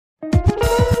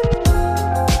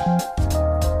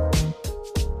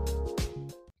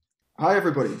Hi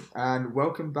everybody, and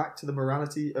welcome back to the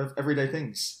Morality of Everyday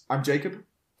Things. I'm Jacob.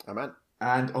 I'm Ant.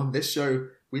 And on this show,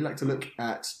 we like to look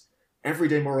at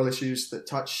everyday moral issues that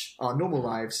touch our normal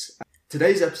lives.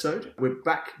 Today's episode, we're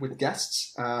back with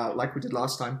guests, like we did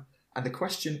last time, and the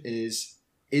question is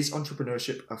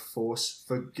entrepreneurship a force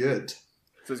for good?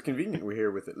 So it's convenient we're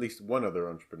here with at least one other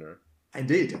entrepreneur.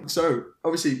 Indeed. So,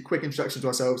 obviously, quick introduction to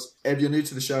ourselves. If you're new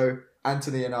to the show,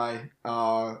 Anthony and I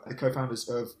are the co-founders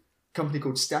of a company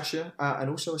called Stasher and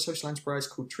also a social enterprise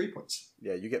called Tree Points.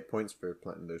 Yeah, you get points for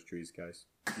planting those trees, guys.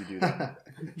 You do that.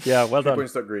 Yeah, well done.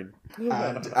 Points.green.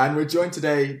 And we're joined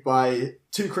today by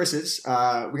two Chris's.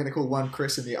 We're going to call one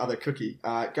Chris and the other Cookie.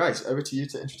 Guys, over to you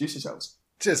to introduce yourselves.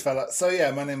 Cheers, fella. So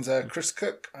my name's Chris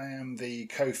Cook. I am the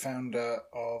co-founder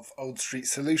of Old Street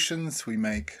Solutions. We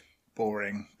make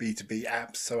boring B2B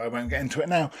apps, so I won't get into it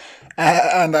now.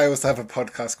 And I also have a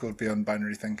podcast called Beyond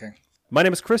Binary Thinking. My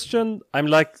name is Christian. I'm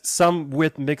like some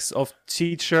weird mix of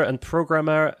teacher and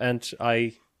programmer, and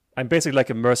I'm basically like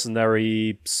a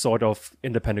mercenary, sort of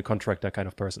independent contractor kind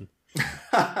of person.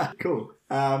 Cool.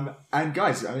 And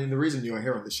guys, I mean, the reason you're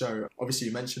here on the show, obviously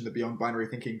you mentioned the Beyond Binary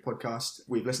Thinking podcast.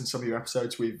 We've listened to some of your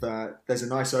episodes. There's a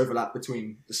nice overlap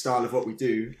between the style of what we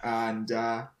do and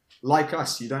like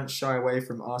us, you don't shy away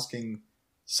from asking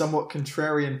somewhat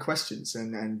contrarian questions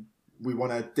and we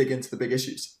want to dig into the big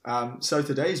issues. So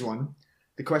today's one,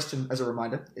 the question as a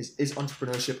reminder is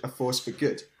entrepreneurship a force for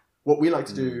good? What we like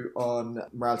to do on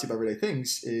Morality of Everyday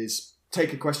Things is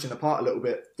take a question apart a little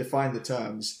bit, define the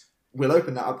terms. We'll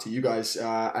open that up to you guys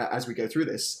as we go through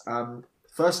this.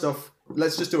 First off,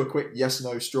 let's just do a quick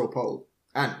yes/no straw poll.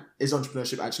 And is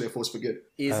entrepreneurship actually a force for good?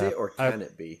 Is it or can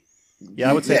it be? Yeah,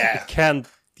 I would say it can.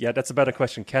 Yeah, that's a better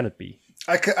question. Can it be?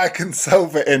 I can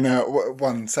solve it in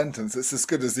one sentence. It's as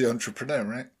good as the entrepreneur,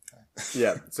 right?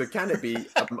 Yeah. So can it be?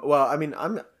 Well, I mean,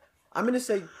 I'm going to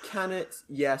say can it?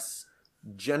 Yes.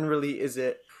 Generally, is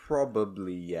it?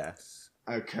 Probably yes.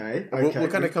 Okay. We'll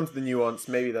kind of come to the nuance.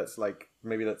 Maybe that's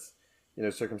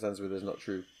circumstances where there's not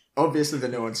true. Obviously, the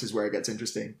nuance is where it gets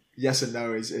interesting. Yes and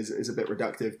no is a bit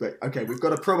reductive, but okay, we've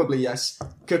got a probably yes.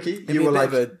 Cookie, you were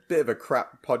like a bit of a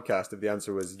crap podcast if the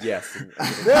answer was yes.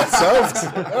 Yeah,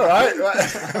 solved. All right,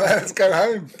 let's go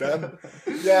home. Done.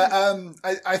 Yeah,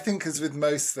 I think as with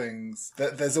most things,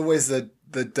 there's always the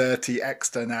dirty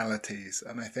externalities,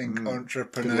 and I think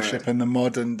entrepreneurship in the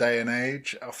modern day and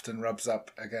age often rubs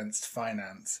up against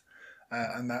finance.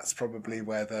 And that's probably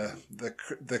where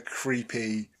the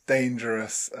creepy,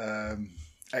 dangerous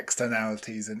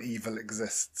externalities and evil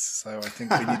exists. So I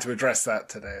think we need to address that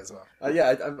today as well.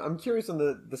 I'm curious on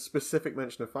the specific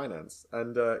mention of finance.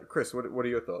 And Chris, what are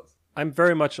your thoughts? I'm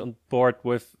very much on board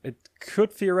with it.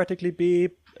 Could theoretically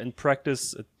be. In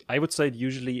practice, I would say it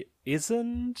usually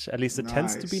isn't. At least it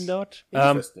tends to be not.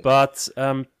 But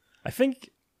I think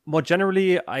more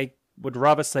generally, I would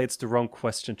rather say it's the wrong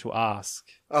question to ask.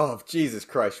 Oh, Jesus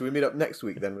Christ. Should we meet up next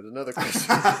week then with another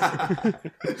question?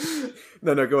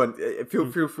 No, go on.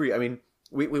 Feel free. I mean,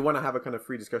 we want to have a kind of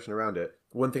free discussion around it.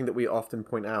 One thing that we often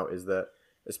point out is that,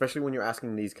 especially when you're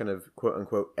asking these kind of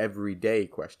quote-unquote everyday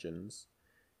questions,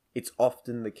 it's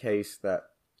often the case that,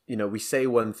 we say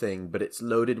one thing, but it's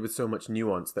loaded with so much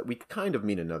nuance that we kind of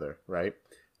mean another, right?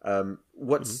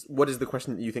 What is the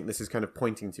question that you think this is kind of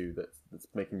pointing to that's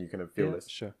making you kind of feel this?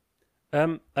 Sure.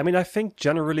 I mean, I think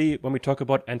generally when we talk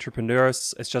about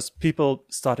entrepreneurs, it's just people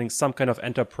starting some kind of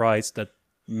enterprise that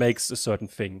makes a certain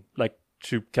thing, like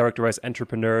to characterize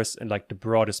entrepreneurs in like the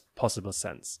broadest possible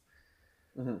sense.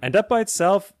 Mm-hmm. And that by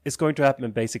itself is going to happen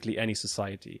in basically any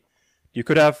society. You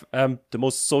could have the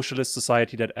most socialist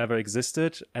society that ever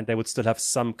existed, and they would still have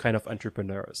some kind of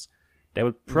entrepreneurs. They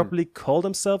would probably call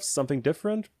themselves something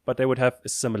different, but they would have a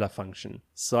similar function.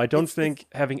 So I don't think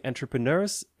having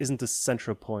entrepreneurs isn't the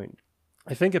central point.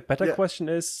 I think a better question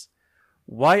is,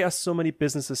 why are so many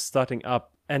businesses starting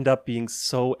up end up being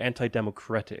so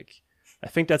anti-democratic? I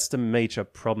think that's the major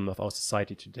problem of our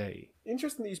society today.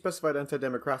 Interesting that you specified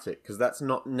anti-democratic, because that's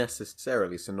not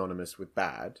necessarily synonymous with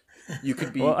bad. You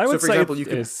could be... Well, I would for say example, it you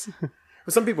could, is. Well,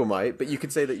 some people might, but you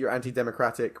could say that you're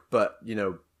anti-democratic, but,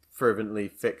 fervently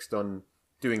fixed on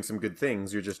doing some good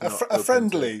things. You're just not a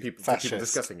friendly to people fascist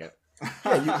discussing it.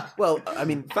 Yeah, I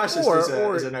mean, fascist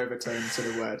is an overtone sort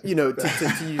of word.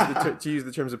 To use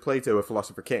the terms of Plato, a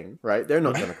philosopher king, right? They're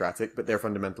not democratic, but they're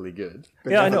fundamentally good.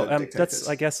 I know. That's,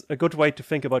 I guess, a good way to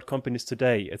think about companies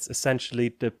today. It's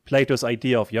essentially the Plato's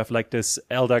idea of you have like this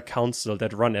elder council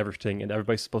that run everything, and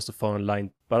everybody's supposed to fall in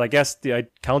line. But I guess the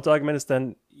counter argument is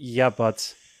then,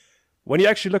 but when you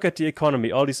actually look at the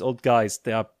economy, all these old guys,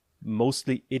 they are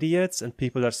mostly idiots and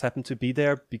people that just happen to be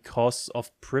there because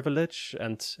of privilege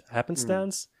and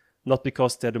happenstance, not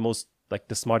because they're the most like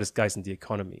the smartest guys in the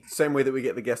economy. Same way that we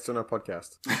get the guests on our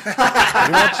podcast.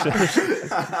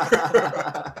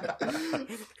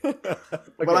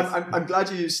 Well, I'm glad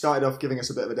you started off giving us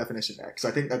a bit of a definition there, because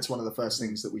I think that's one of the first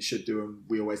things that we should do, and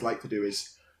we always like to do,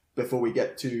 is before we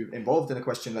get too involved in a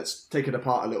question, let's take it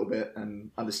apart a little bit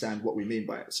and understand what we mean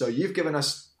by it. So you've given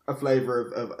us a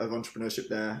flavor of entrepreneurship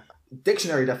there.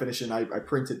 Dictionary definition, I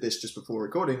printed this just before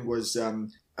recording, was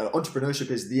entrepreneurship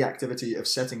is the activity of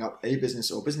setting up a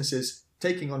business or businesses,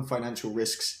 taking on financial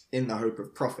risks in the hope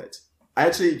of profit. I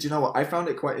actually, do you know what? I found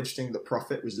it quite interesting that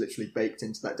profit was literally baked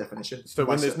into that definition. So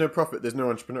when there's no profit, there's no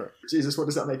entrepreneur. Jesus, what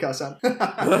does that make us, Sam?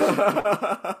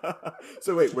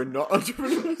 So wait, we're not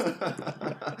entrepreneurs?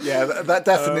 Yeah, that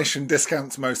definition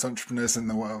discounts most entrepreneurs in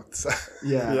the world. So.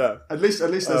 Yeah. At least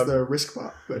there's the risk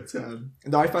part. But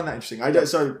no, I find that interesting.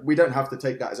 So we don't have to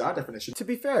take that as our definition. To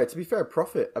be fair,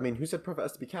 profit. I mean, who said profit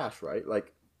has to be cash, right?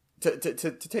 Like, to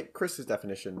take Chris's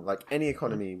definition, like any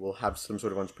economy will have some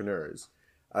sort of entrepreneurs.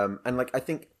 And like, I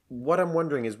think what I'm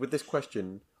wondering is, with this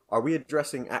question, are we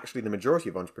addressing actually the majority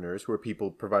of entrepreneurs, who are people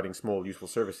providing small, useful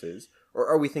services? Or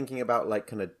are we thinking about like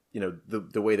kind of,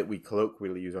 the way that we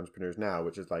colloquially use entrepreneurs now,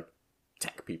 which is like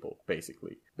tech people,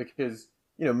 basically? Because,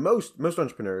 most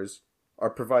entrepreneurs are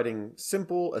providing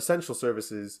simple, essential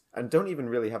services and don't even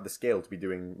really have the scale to be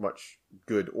doing much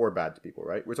good or bad to people,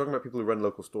 right? We're talking about people who run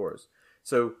local stores.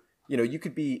 So, you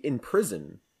could be in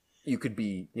prison. You could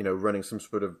be, running some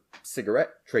sort of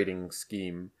cigarette trading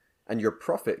scheme, and your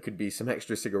profit could be some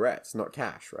extra cigarettes, not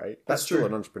cash, right? That's still true.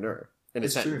 An entrepreneur, in a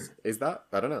sense. True. Is that?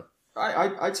 I don't know.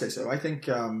 I'd say so. I think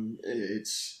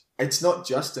it's not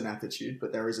just an attitude,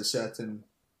 but there is a certain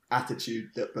attitude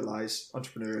that belies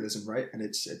entrepreneurialism, right? And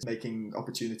it's making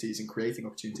opportunities and creating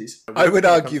opportunities. I would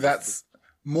argue that's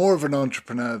more of an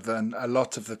entrepreneur than a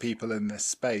lot of the people in this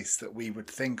space that we would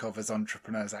think of as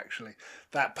entrepreneurs, actually.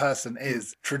 That person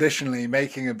is traditionally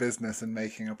making a business and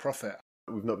making a profit.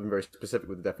 We've not been very specific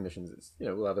with the definitions. It's,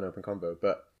 we'll have an open convo.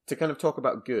 But to kind of talk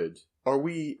about good, are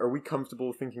we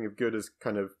comfortable thinking of good as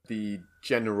kind of the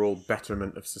general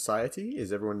betterment of society?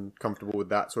 Is everyone comfortable with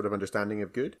that sort of understanding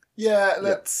of good? Yeah,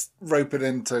 let's rope it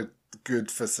into good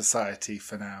for society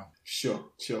for now. Sure.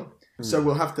 So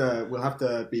we'll have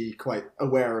to be quite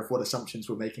aware of what assumptions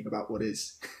we're making about what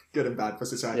is good and bad for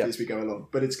society as we go along.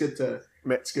 But it's good to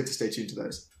stay tuned to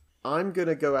those. I'm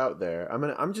gonna go out there.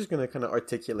 I'm just gonna kind of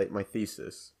articulate my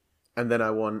thesis, and then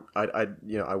I'm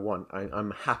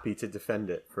happy to defend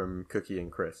it from Cookie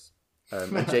and Chris.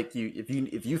 And Jake,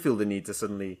 if you feel the need to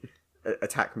suddenly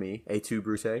attack me, A2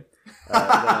 Brute, then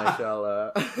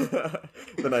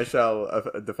I shall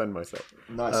defend myself.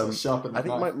 Nice, sharpen the I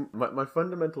think my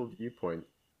fundamental viewpoint,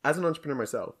 as an entrepreneur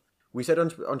myself, we said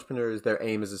entrepreneurs, their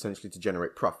aim is essentially to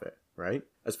generate profit, right?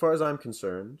 As far as I'm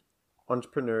concerned,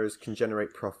 entrepreneurs can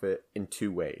generate profit in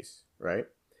two ways, right?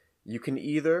 You can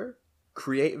either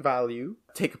create value,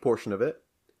 take a portion of it,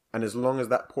 and as long as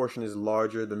that portion is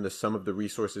larger than the sum of the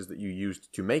resources that you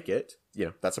used to make it,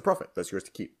 that's a profit. That's yours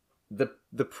to keep.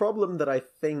 The problem that I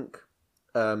think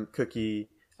Cookie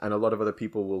and a lot of other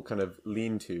people will kind of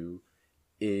lean to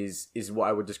is what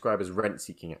I would describe as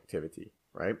rent-seeking activity,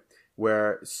 right?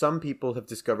 Where some people have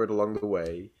discovered along the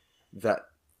way that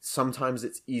sometimes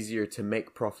it's easier to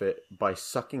make profit by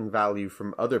sucking value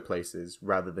from other places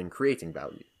rather than creating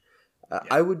value.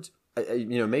 I would,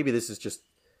 maybe this is just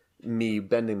me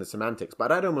bending the semantics,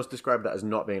 but I'd almost describe that as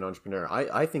not being an entrepreneur.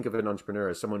 I think of an entrepreneur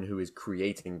as someone who is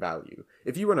creating value.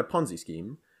 If you run a Ponzi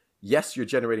scheme, yes, you're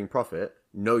generating profit.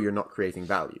 No, you're not creating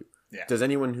value. Yeah. Does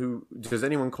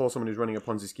anyone call someone who's running a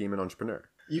Ponzi scheme an entrepreneur?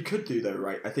 You could do though,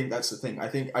 right? I think that's the thing. I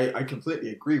think I completely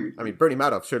agree with you. I mean, Bernie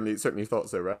Madoff certainly thought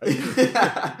so, right?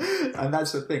 Yeah. And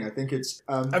that's the thing. I think it's...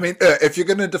 if you're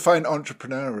going to define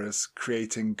entrepreneur as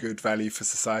creating good value for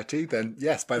society, then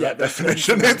yes, by that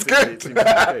definition, it's good.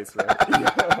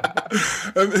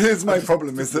 Here's my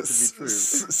problem is that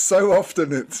so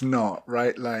often it's not,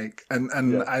 right? Like,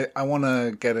 I want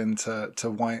to get into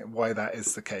why that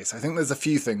is the case. I think there's a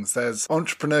few things. There's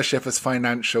entrepreneurship as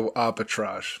financial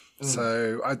arbitrage.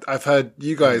 So I've heard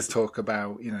you guys talk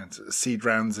about, seed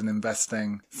rounds and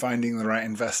investing, finding the right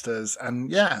investors.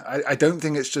 And I don't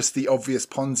think it's just the obvious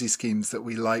Ponzi schemes that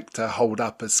we like to hold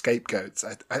up as scapegoats.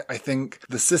 I think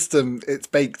the system, it's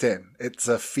baked in. It's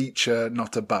a feature,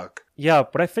 not a bug. Yeah,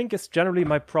 but I think it's generally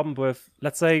my problem with,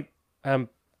 let's say, not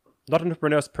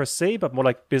entrepreneurs per se, but more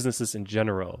like businesses in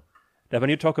general. That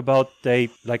when you talk about a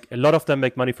lot of them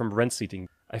make money from rent seating.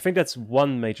 I think that's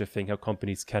one major thing how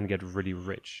companies can get really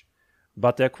rich.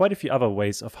 But there are quite a few other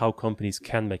ways of how companies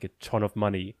can make a ton of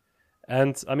money.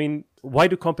 And I mean, why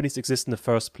do companies exist in the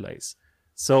first place?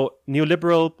 So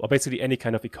neoliberal, or basically any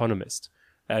kind of economist,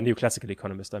 neoclassical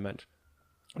economist I meant,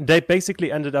 they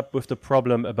basically ended up with the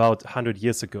problem about 100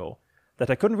 years ago that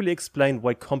I couldn't really explain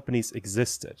why companies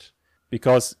existed.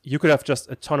 Because you could have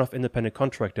just a ton of independent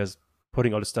contractors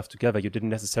putting all the stuff together. You didn't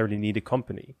necessarily need a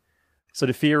company. So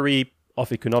the theory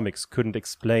of economics couldn't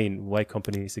explain why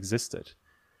companies existed.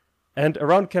 And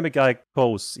around Kamigai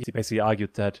Coase, he basically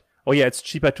argued that, oh yeah, it's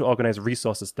cheaper to organize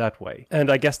resources that way. And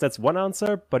I guess that's one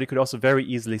answer, but you could also very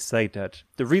easily say that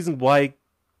the reason why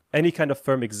any kind of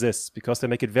firm exists because they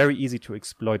make it very easy to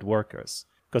exploit workers.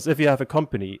 Because if you have a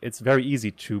company, it's very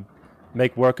easy to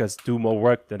make workers do more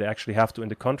work than they actually have to in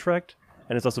the contract.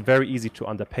 And it's also very easy to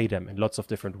underpay them in lots of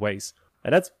different ways.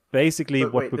 And that's basically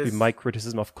would be my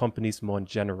criticism of companies more in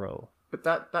general. But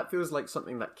that feels like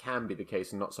something that can be the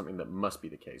case and not something that must be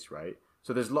the case, right?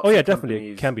 So there's lots definitely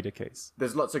it can be the case.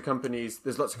 There's lots of companies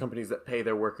that pay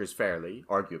their workers fairly,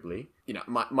 arguably. You know,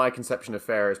 my conception of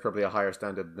fair is probably a higher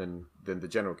standard than the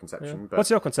general conception. Yeah. But what's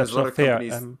your conception of fair?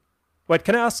 Wait,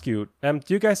 can I ask you, do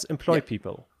you guys employ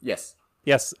people? Yes.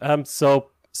 Yes. So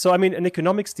I mean, in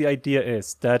economics, the idea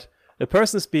is that a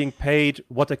person is being paid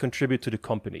what they contribute to the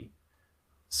company.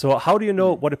 So how do you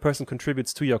know what a person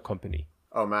contributes to your company?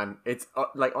 Oh man, it's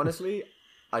like, honestly,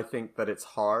 I think that it's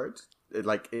hard.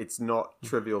 It's not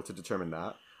trivial to determine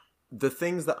that. The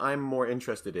things that I'm more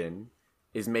interested in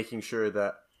is making sure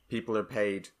that people are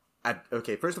paid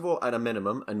first of all, at a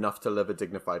minimum, enough to live a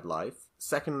dignified life.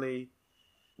 Secondly,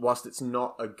 whilst it's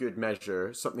not a good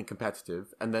measure, something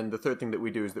competitive. And then the third thing that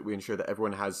we do is that we ensure that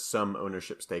everyone has some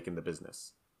ownership stake in the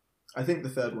business. I think the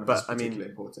third one is particularly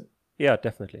important. Yeah,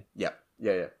 definitely. Yeah.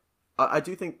 I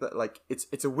do think that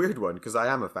it's a weird one because I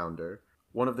am a founder.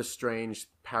 One of the strange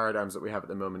paradigms that we have at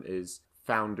the moment is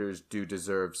founders do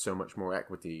deserve so much more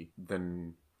equity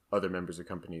than other members of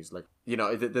companies. Like, you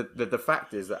know, the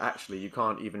fact is that actually you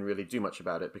can't even really do much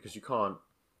about it because you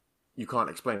can't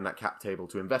explain that cap table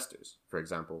to investors, for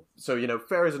example. So, you know,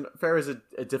 fair is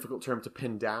a difficult term to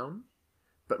pin down.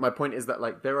 But my point is that,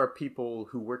 like, there are people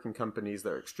who work in companies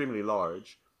that are extremely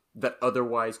large that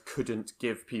otherwise couldn't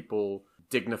give people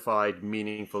dignified,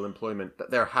 meaningful employment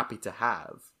that they're happy to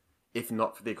have, if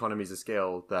not for the economies of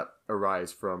scale that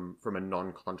arise from a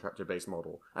non-contractor based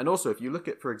model. And also, if you look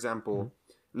at, for example,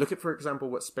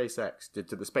 what SpaceX did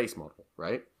to the space model,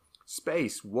 right?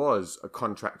 Space was a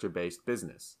contractor based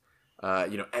business.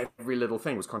 You know, every little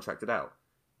thing was contracted out.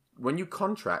 When you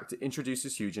contract, it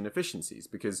introduces huge inefficiencies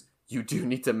because you do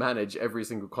need to manage every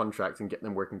single contract and get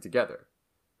them working together.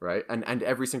 Right? And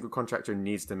every single contractor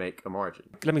needs to make a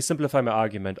margin. Let me simplify my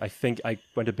argument. I think I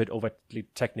went a bit overly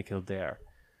technical there.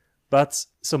 But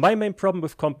so my main problem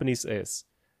with companies is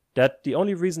that the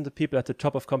only reason the people at the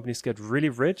top of companies get really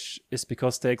rich is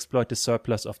because they exploit the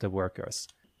surplus of their workers.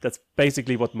 That's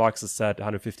basically what Marx has said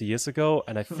 150 years ago,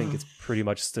 and I think it's pretty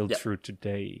much still true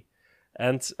today.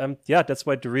 And that's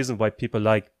the reason why people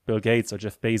like Bill Gates or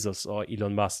Jeff Bezos or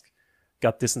Elon Musk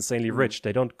got this insanely rich.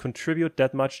 They don't contribute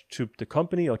that much to the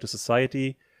company or to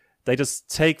society. They just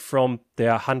take from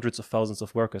their hundreds of thousands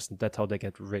of workers, and that's how they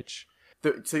get rich.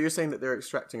 So you're saying that they're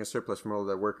extracting a surplus from all of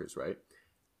their workers, right?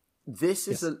 This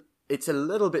is it's a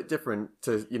little bit different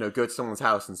to, you know, go to someone's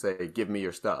house and say, give me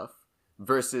your stuff,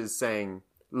 versus saying,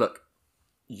 look,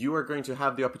 you are going to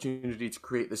have the opportunity to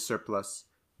create this surplus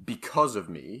because of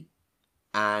me,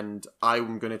 and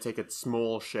I'm going to take a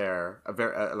small share,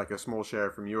 a small share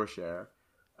from your share,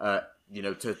 you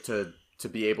know, to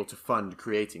be able to fund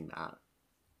creating that.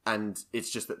 And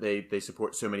it's just that they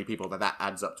support so many people that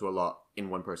adds up to a lot in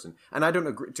one person. And I don't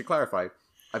agree. To clarify,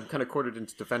 I'm kind of quartered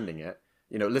into defending it.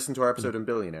 You know, listen to our episode on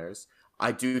billionaires.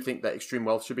 I do think that extreme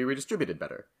wealth should be redistributed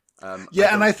better.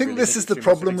 I think this is the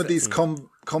problem with these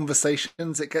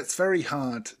conversations. It gets very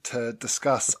hard to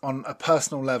discuss on a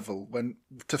personal level when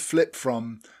to flip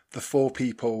from the four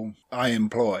people I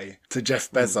employ to Jeff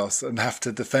Bezos and have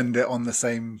to defend it on the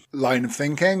same line of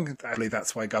thinking. Actually,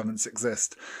 that's why governments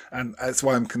exist. And that's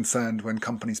why I'm concerned when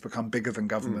companies become bigger than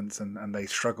governments and they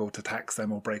struggle to tax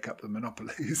them or break up the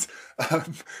monopolies.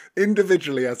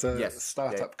 Individually, as a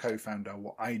startup co-founder,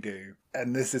 what I do,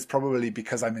 and this is probably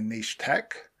because I'm in niche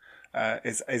tech,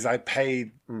 is I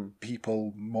pay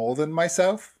people more than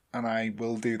myself, and I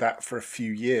will do that for a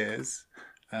few years.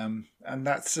 And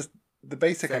that's just the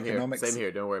basic economics. Same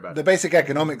here, don't worry about it. The basic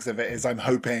economics of it is I'm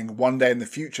hoping one day in the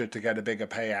future to get a bigger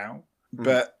payout.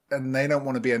 And they don't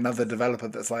want to be another developer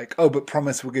that's like, oh, but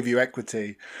promise we'll give you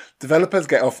equity. Developers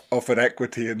get offered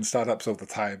equity in startups all the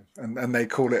time, and they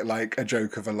call it like a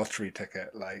joke of a lottery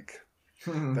ticket. Like,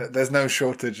 there's no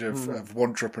shortage of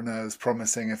entrepreneurs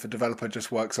promising if a developer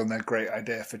just works on their great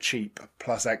idea for cheap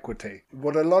plus equity.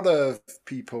 What a lot of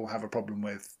people have a problem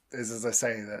with is, as I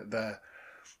say, that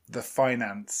the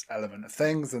finance element of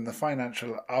things and the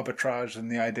financial arbitrage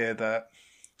and the idea that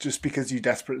just because you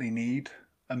desperately need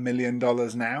 $1 million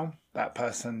now, that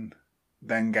person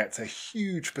then gets a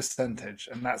huge percentage,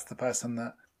 and that's the person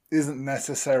that isn't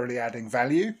necessarily adding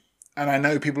value. And I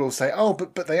know people will say, oh,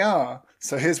 but they are.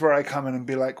 So here's where I come in and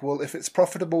be like, well, if it's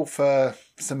profitable for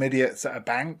some idiots at a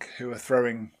bank who are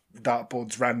throwing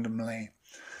dartboards randomly,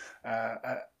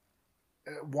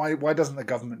 why doesn't the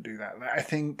government do that? I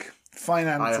think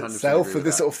finance itself for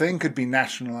this sort of thing could be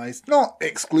nationalized. Not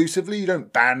exclusively, you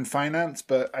don't ban finance,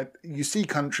 but you see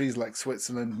countries like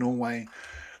Switzerland, Norway,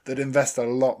 that invest a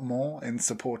lot more in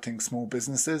supporting small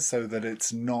businesses so that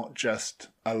it's not just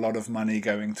a lot of money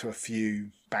going to a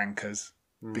few bankers.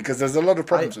 Because there's a lot of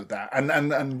problems with that.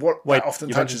 And what that often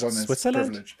touches on is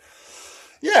privilege.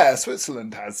 Yeah,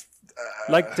 Switzerland has...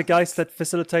 like the guys that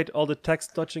facilitate all the tax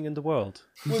dodging in the world.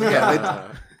 Well,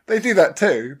 yeah, they do that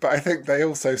too, but I think they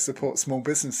also support small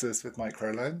businesses with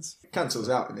microloans. Cancels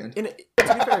out in the end. To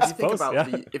be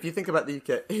fair, if you think about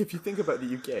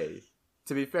the UK,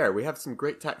 to be fair, we have some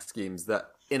great tax schemes that,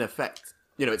 in effect,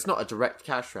 it's not a direct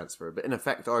cash transfer, but in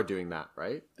effect are doing that,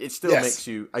 right? It still makes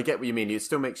you. I get what you mean. It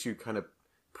still makes you kind of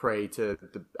prey to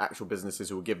the actual businesses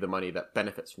who will give the money that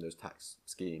benefits from those tax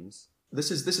schemes. This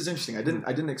is interesting. I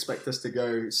didn't expect us to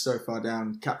go so far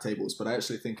down cap tables, but I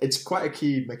actually think it's quite a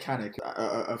key mechanic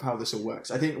of how this all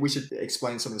works. I think we should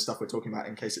explain some of the stuff we're talking about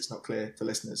in case it's not clear to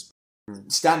listeners.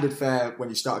 Standard fare when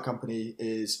you start a company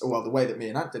is, the way that me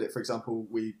and Ant did it, for example,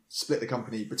 we split the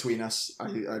company between us. I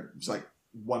was like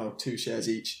 1 or 2 shares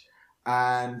each.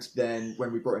 And then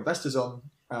when we brought investors on,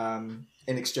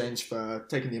 in exchange for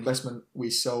taking the investment, we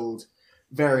sold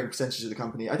varying percentages of the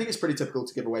company. I think it's pretty typical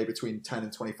to give away between 10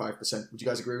 and 25%. Would you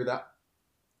guys agree with that?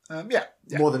 Yeah.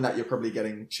 More than that, you're probably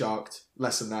getting sharked.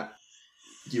 Less than that,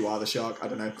 you are the shark. I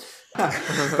don't know. But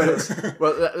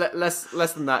it's,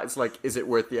 less than that, it's like, is it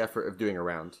worth the effort of doing a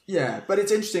round? Yeah, but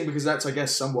it's interesting because that's, I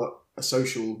guess, somewhat a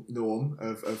social norm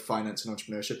of finance and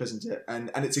entrepreneurship, isn't it? And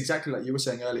it's exactly like you were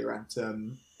saying earlier, Ant.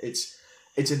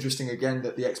 It's interesting, again,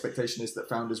 that the expectation is that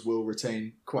founders will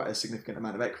retain quite a significant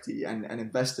amount of equity. And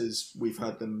investors, we've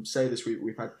heard them say this,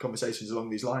 we've had conversations along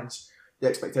these lines. The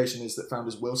expectation is that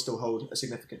founders will still hold a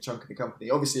significant chunk of the company.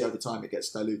 Obviously, over time, it gets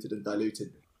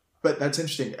diluted. But that's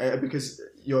interesting because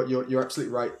you're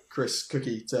absolutely right, Chris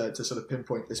Cookie, to sort of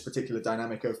pinpoint this particular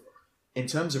dynamic of, in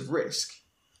terms of risk,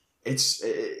 it's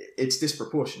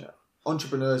disproportionate.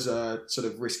 Entrepreneurs are sort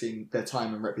of risking their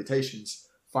time and reputations.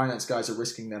 Finance guys are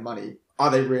risking their money. Are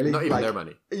they really? Not even their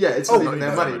money. Yeah, it's not even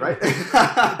their money, right?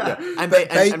 Yeah.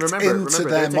 And remember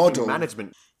their model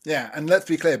management. Yeah, and let's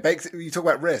be clear. You talk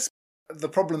about risk. The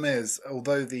problem is,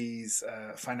 although these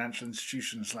financial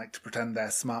institutions like to pretend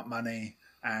they're smart money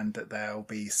and that they'll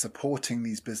be supporting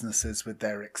these businesses with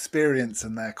their experience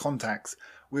and their contacts,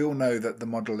 we all know that the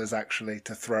model is actually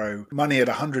to throw money at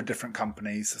 100 different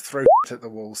companies, throw at the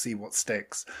wall, see what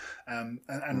sticks. And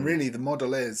really the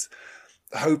model is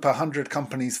hope 100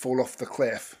 companies fall off the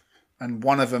cliff and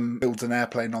one of them builds an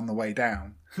airplane on the way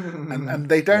down. And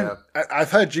they don't,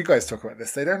 I've heard you guys talk about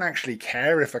this, they don't actually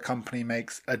care if a company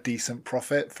makes a decent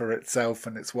profit for itself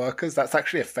and its workers. That's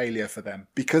actually a failure for them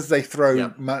because they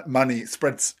throw money,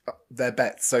 spreads their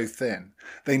bets so thin.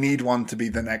 They need one to be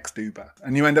the next Uber.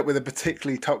 And you end up with a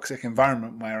particularly toxic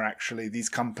environment where actually these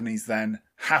companies then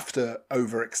have to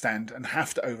overextend and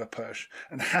have to overpush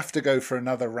and have to go for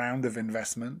another round of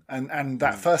investment. And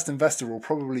that first investor will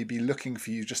probably be looking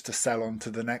for you just to sell on to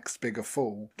the next bigger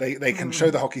fall. They can show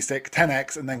the hockey stick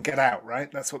 10x and then get out,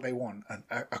 right? That's what they want.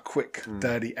 A quick,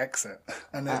 dirty exit.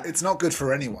 And it's not good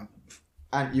for anyone.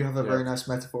 And you have a very nice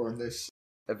metaphor on this.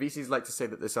 VCs like to say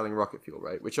that they're selling rocket fuel,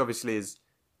 right? Which obviously is,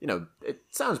 it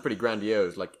sounds pretty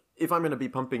grandiose. Like, if I'm going to be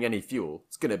pumping any fuel,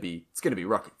 it's going to be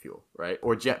rocket fuel, right?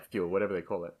 Or jet fuel, whatever they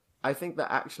call it. I think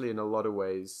that actually, in a lot of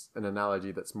ways, an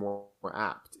analogy that's more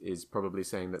apt is probably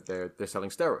saying that they're selling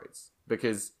steroids,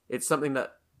 because it's something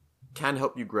that can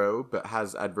help you grow, but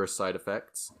has adverse side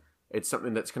effects. It's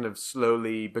something that's kind of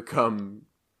slowly become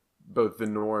both the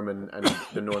norm and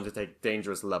the norm to take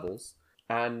dangerous levels,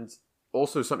 and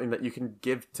also something that you can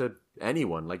give to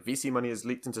anyone. Like, VC money has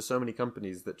leaked into so many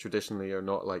companies that traditionally are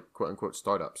not like quote unquote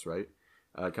startups, right?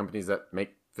 Companies that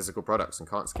make physical products and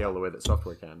can't scale the way that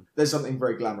software can. There's something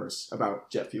very glamorous about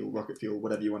jet fuel, rocket fuel,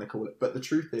 whatever you want to call it. But the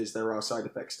truth is there are side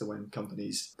effects to when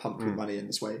companies pump with money in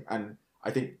this way. And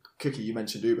I think, Cookie, you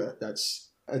mentioned Uber. That's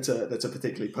a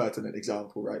particularly pertinent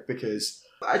example, right? Because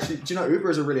actually, do you know, Uber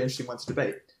is a really interesting one to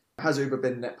debate. has Uber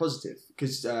been net positive?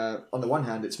 Because on the one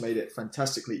hand, it's made it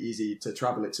fantastically easy to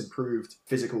travel. It's improved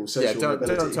physical, social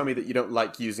mobility. Don't tell me that you don't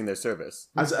like using their service.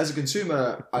 As a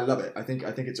consumer, I love it. I think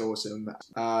it's awesome.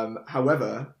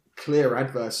 However, clear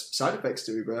adverse side effects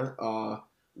to Uber are,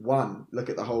 one, look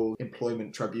at the whole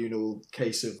employment tribunal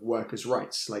case of workers'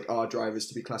 rights. Like, are drivers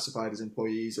to be classified as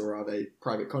employees or are they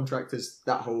private contractors?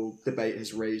 That whole debate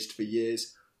has raged for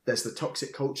years. There's the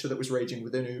toxic culture that was raging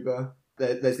within Uber.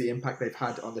 There's the impact they've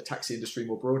had on the taxi industry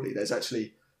more broadly. There's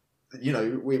actually,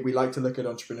 we like to look at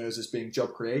entrepreneurs as being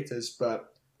job creators,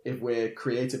 but if we're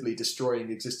creatively destroying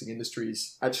existing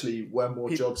industries, actually were more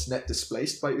jobs net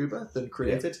displaced by Uber than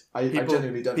created? Yeah. I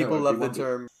genuinely don't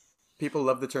know. People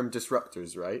love the term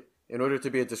disruptors, right? In order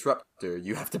to be a disruptor,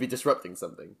 you have to be disrupting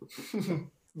something.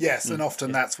 Yes, and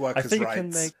often that's workers'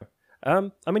 rights.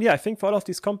 I think for all of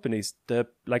these companies,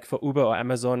 like for Uber or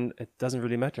Amazon, it doesn't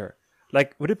really matter.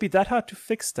 Like, would it be that hard to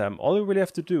fix them? All we really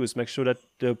have to do is make sure that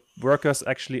the workers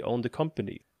actually own the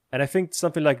company. And I think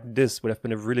something like this would have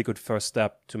been a really good first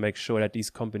step to make sure that these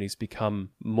companies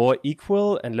become more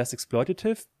equal and less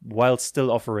exploitative while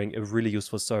still offering a really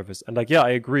useful service. And I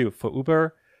agree. For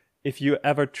Uber, if you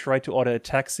ever try to order a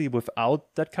taxi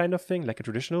without that kind of thing, like a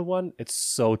traditional one, it's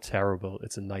so terrible.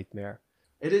 It's a nightmare.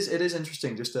 It is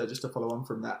interesting, just to follow on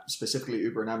from that, specifically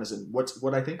Uber and Amazon.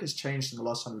 What I think has changed in the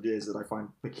last 100 years that I find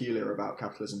peculiar about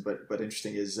capitalism, but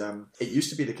interesting, is it used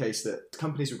to be the case that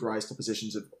companies would rise to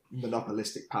positions of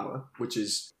monopolistic power, which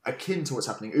is akin to what's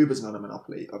happening. Uber's not a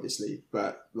monopoly, obviously,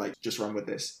 but just run with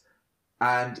this.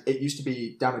 And it used to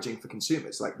be damaging for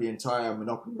consumers. Like, the entire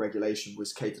monopoly regulation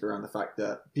was catered around the fact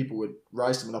that people would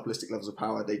rise to monopolistic levels of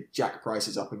power, they'd jack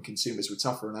prices up and consumers would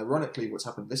suffer. And ironically, what's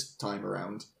happened this time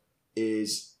around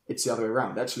is it's the other way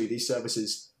around. Actually, these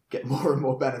services get more and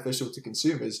more beneficial to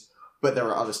consumers, but there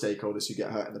are other stakeholders who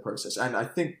get hurt in the process. And I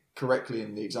think correctly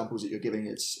in the examples that you're giving,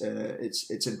 it's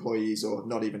employees, or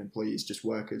not even employees, just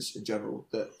workers in general,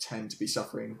 that tend to be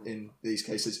suffering in these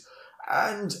cases.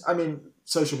 And I mean,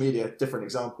 social media, different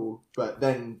example, but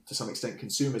then to some extent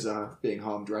consumers are being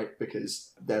harmed, right?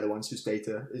 Because they're the ones whose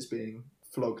data is being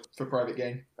flogged for private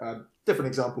gain. Different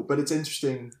example, but it's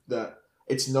interesting that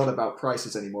it's not about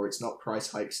prices anymore. It's not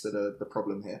price hikes that are the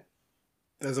problem here.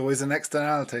 There's always an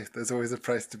externality. There's always a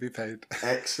price to be paid.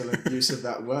 Excellent use of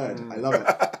that word. I love it.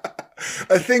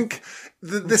 I think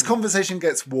this conversation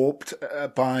gets warped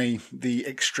by the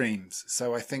extremes.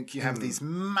 So I think you have these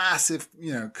massive,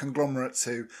 conglomerates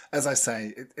who, as I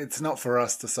say, it's not for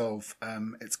us to solve.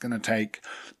 It's going to take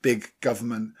big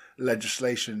government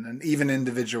legislation, and even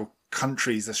individual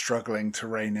countries are struggling to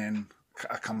rein in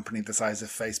a company the size of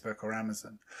Facebook or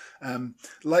Amazon.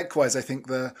 Likewise, I think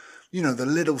the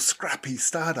little scrappy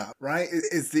startup, right,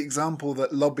 is the example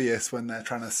that lobbyists, when they're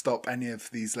trying to stop any of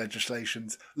these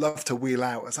legislations, love to wheel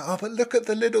out as, but look at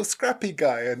the little scrappy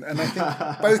guy. And I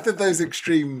think both of those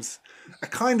extremes are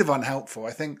kind of unhelpful.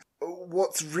 I think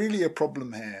what's really a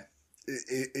problem here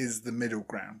is the middle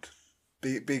ground.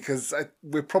 Because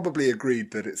we're probably agreed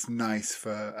that it's nice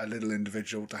for a little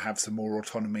individual to have some more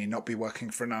autonomy, not be working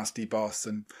for a nasty boss,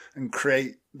 and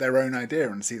create their own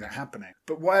idea and see that happening.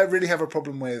 But what I really have a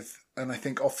problem with, and I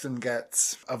think often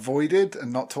gets avoided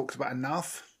and not talked about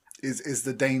enough, is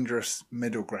the dangerous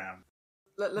middle ground.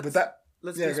 Let's be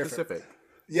specific.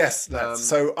 Yes, let's.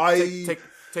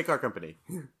 Take our company.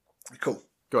 Cool.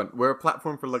 Go on. We're a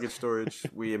platform for luggage storage.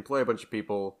 We employ a bunch of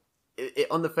people.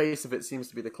 It, on the face of it, seems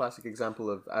to be the classic example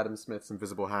of Adam Smith's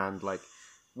invisible hand. Like,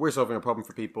 we're solving a problem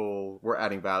for people, we're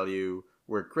adding value,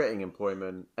 we're creating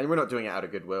employment, and we're not doing it out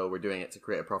of goodwill, we're doing it to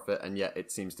create a profit, and yet it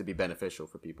seems to be beneficial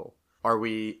for people. Are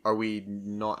we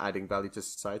not adding value to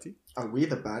society? Are we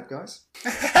the bad guys?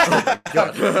 Oh my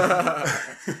God.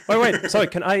 Wait, sorry,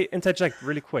 can I interject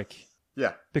really quick?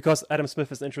 Yeah. Because Adam Smith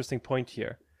has an interesting point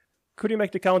here. Could you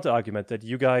make the counter argument that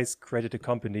you guys created a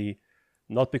company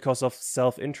not because of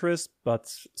self-interest,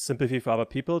 but sympathy for other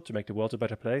people to make the world a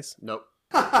better place? Nope.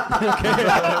 Nice.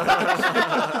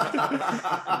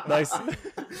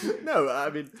 No, I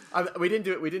mean, we didn't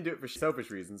do it. We didn't do it for selfish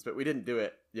reasons, but we didn't do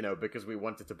it, because we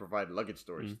wanted to provide luggage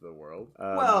storage to the world.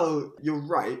 Well, you're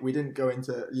right. We didn't go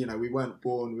into, we weren't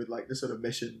born with the sort of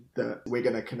mission that we're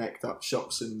going to connect up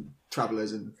shops and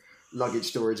travelers, and luggage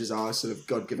storage is our sort of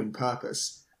God-given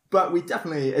purpose. But we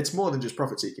definitely, it's more than just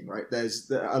profit seeking, right? There's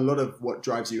a lot of what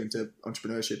drives you into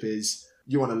entrepreneurship is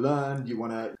you want to learn, you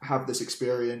want to have this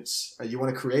experience, you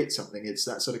want to create something. It's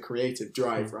that sort of creative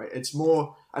drive, right? It's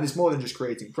more than just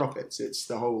creating profits. It's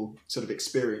the whole sort of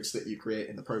experience that you create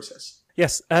in the process.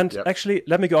 Yes, and actually,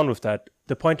 let me go on with that.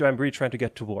 The point I'm really trying to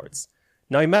get towards.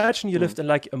 Now, imagine you lived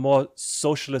in a more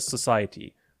socialist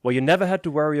society where you never had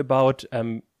to worry about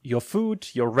your food,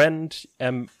 your rent,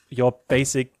 your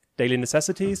basic daily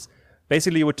necessities,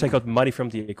 basically you would take out money from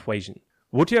the equation.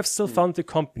 Would you have still found the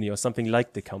company or something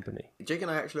like the company? Jake and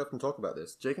I actually often talk about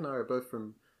this. Jake and I are both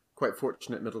from quite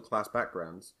fortunate middle-class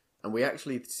backgrounds, and we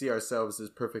actually see ourselves as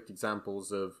perfect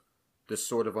examples of the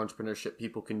sort of entrepreneurship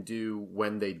people can do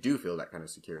when they do feel that kind of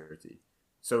security.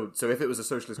 So if it was a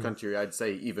socialist country, I'd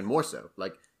say even more so.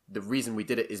 Like, the reason we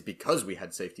did it is because we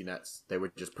had safety nets. They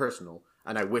were just personal,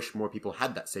 and I wish more people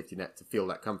had that safety net to feel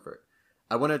that comfort.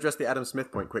 I want to address the Adam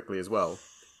Smith point quickly as well.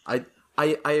 I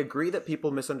agree that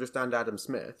people misunderstand Adam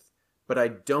Smith, but I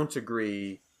don't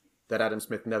agree that Adam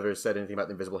Smith never said anything about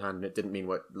the invisible hand and it didn't mean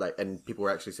and people were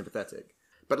actually sympathetic.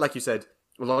 But like you said,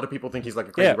 a lot of people think he's like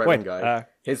a crazy right-wing guy.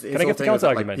 His can I give the counter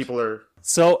argument? People are...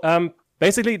 So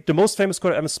basically, the most famous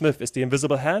quote of Adam Smith is the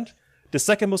invisible hand. The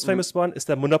second most famous one is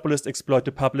that monopolists exploit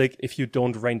the public if you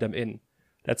don't rein them in.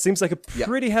 That seems like a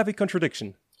pretty heavy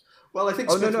contradiction. Well, I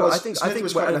think Smith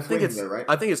was quite left-wing though, right?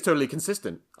 I think it's totally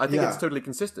consistent. It's totally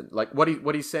consistent. Like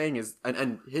what he's saying is,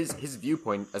 and his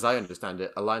viewpoint, as I understand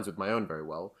it, aligns with my own very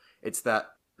well. It's that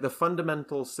the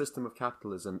fundamental system of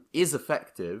capitalism is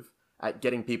effective at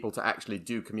getting people to actually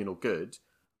do communal good,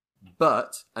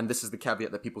 but, and this is the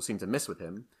caveat that people seem to miss with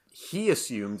him, he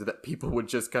assumed that people would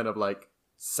just kind of like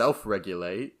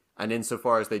self-regulate, and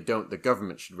insofar as they don't, the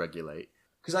government should regulate.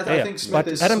 Because I think Smith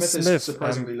is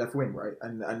surprisingly left-wing, right?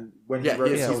 And when he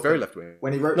wrote he's very left-wing.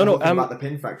 When he wrote about the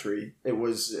pin factory, it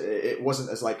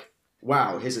wasn't as like,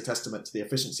 wow, here's a testament to the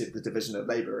efficiency of the division of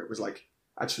labor. It was like,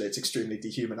 actually, it's extremely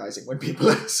dehumanizing when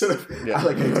people are sort of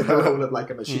allocated the role of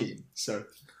like a machine. So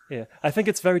yeah, I think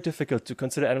it's very difficult to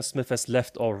consider Adam Smith as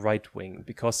left or right-wing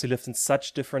because he lived in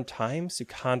such different times. You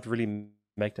can't really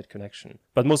make that connection,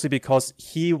 but mostly because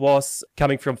he was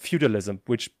coming from feudalism,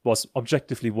 which was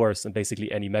objectively worse than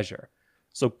basically any measure.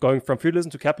 So going from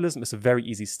feudalism to capitalism is a very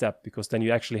easy step because then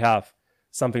you actually have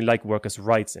something like workers'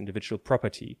 rights, individual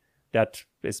property, that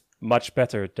is much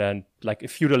better than like a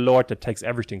feudal lord that takes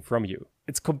everything from you.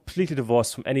 It's completely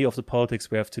divorced from any of the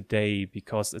politics we have today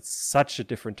because it's such a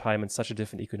different time and such a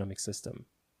different economic system.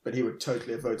 But he would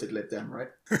totally have voted Lib Dem, right?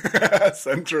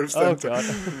 Centre of centre. Oh,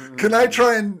 God. Can I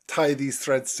try and tie these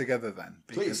threads together then?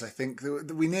 Because Please. I think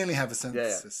we nearly have a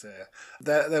synthesis here.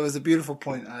 There was a beautiful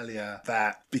point earlier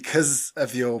that because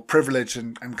of your privilege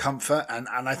and comfort, and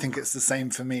I think it's the same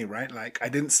for me, right? Like, I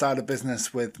didn't start a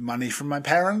business with money from my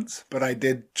parents, but I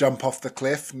did jump off the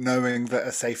cliff knowing that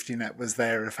a safety net was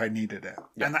there if I needed it.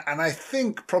 Yeah. And I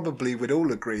think probably we'd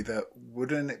all agree that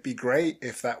wouldn't it be great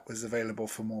if that was available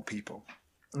for more people?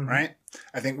 Mm-hmm. Right?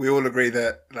 I think we all agree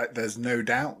that like there's no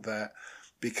doubt that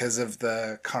because of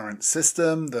the current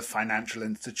system, the financial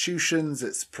institutions,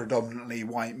 it's predominantly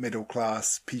white middle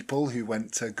class people who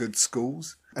went to good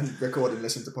schools. And record and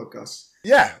listen to podcasts.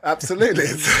 Yeah, absolutely.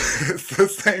 It's the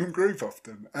same group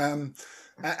often.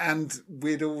 And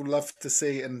we'd all love to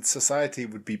see, and society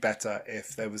would be better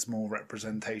if there was more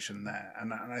representation there.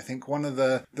 And I think one of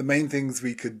the main things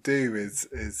we could do is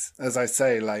as I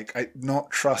say, like, not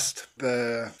trust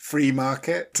the free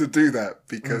market to do that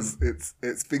because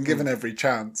it's been given every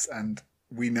chance and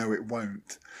we know it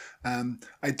won't.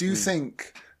 I do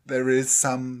think there is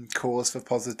some cause for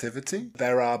positivity.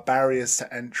 There are barriers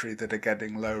to entry that are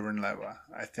getting lower and lower.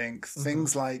 I think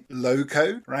things like low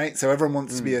code, right? So everyone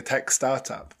wants to be a tech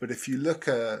startup. But if you look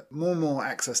at more and more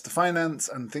access to finance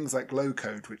and things like low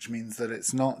code, which means that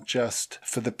it's not just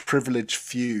for the privileged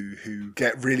few who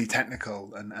get really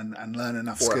technical and learn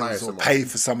enough skills or pay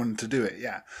for someone to do it.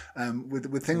 Yeah.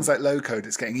 With things like low code,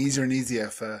 it's getting easier and easier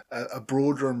for a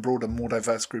broader and broader, more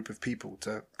diverse group of people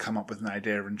to come up with an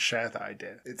idea and share that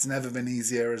idea. It's never been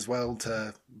easier as well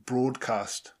to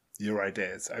broadcast your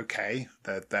ideas. Okay,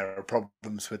 there are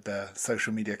problems with the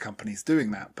social media companies doing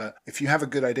that, but if you have a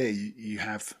good idea, you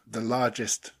have the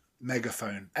largest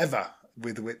megaphone ever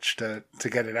with which to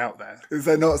get it out there. Is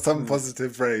there not some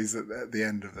positive phrase at the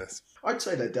end of this? I'd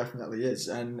say there definitely is.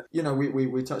 And, you know,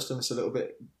 we touched on this a little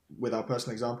bit with our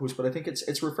personal examples, but I think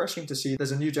it's refreshing to see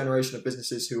there's a new generation of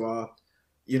businesses who are,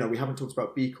 you know, we haven't talked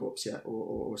about B Corps yet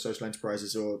or social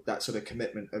enterprises or that sort of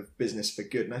commitment of business for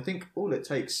good. And I think all it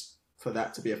takes for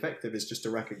that to be effective is just to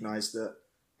recognize that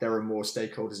there are more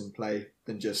stakeholders in play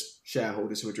than just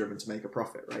shareholders who are driven to make a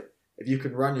profit, right? If you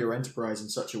can run your enterprise in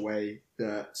such a way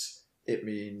that it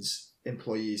means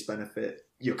employees benefit,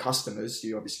 your customers,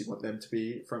 you obviously want them to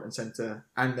be front and center,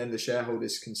 and then the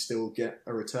shareholders can still get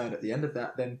a return at the end of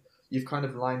that, then you've kind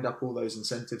of lined up all those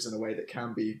incentives in a way that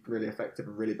can be really effective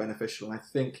and really beneficial. And I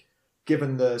think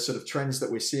given the sort of trends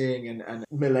that we're seeing and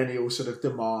millennial sort of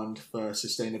demand for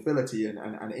sustainability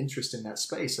and interest in that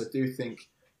space, I do think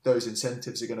those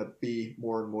incentives are going to be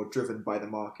more and more driven by the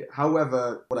market.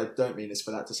 However, what I don't mean is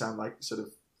for that to sound like sort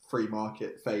of free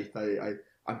market faith.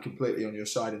 I'm completely on your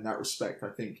side in that respect. I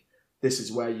think this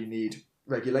is where you need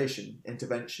regulation,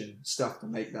 intervention, stuff to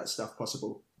make that stuff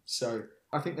possible. So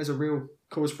I think there's a real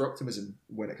cause for optimism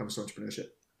when it comes to entrepreneurship.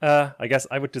 I guess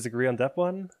I would disagree on that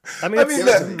one.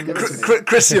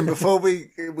 Christian, before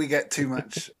we get too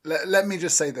much, let me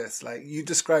just say this. Like you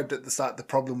described at the start, the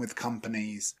problem with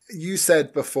companies. You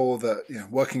said before that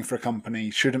working for a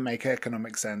company shouldn't make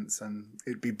economic sense, and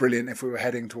it'd be brilliant if we were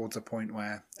heading towards a point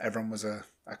where everyone was a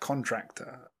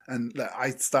contractor. And look, I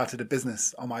started a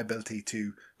business on my ability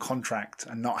to contract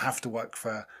and not have to work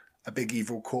for a big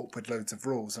evil corp with loads of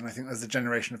rules. And I think there's a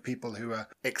generation of people who are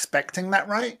expecting that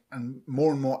right and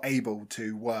more able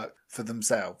to work for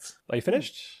themselves. Are you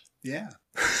finished? Yeah.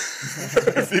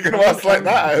 If you're going to ask like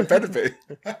that, it better be.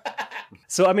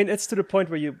 So, I mean, it's to the point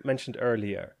where you mentioned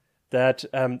earlier that,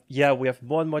 we have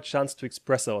more and more chance to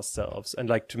express ourselves and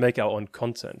like to make our own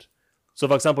content. So,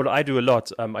 for example, I do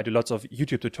lots of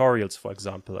YouTube tutorials, for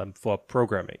example, for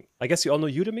programming. I guess you all know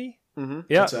Udemy? Mm-hmm.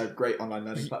 Yeah. It's a great online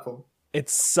learning platform. It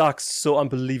sucks so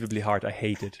unbelievably hard. I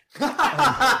hate it. No.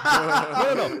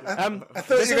 I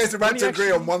thought you guys were about to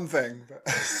agree on one thing.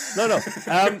 No.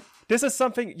 This is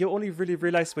something you only really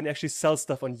realize when you actually sell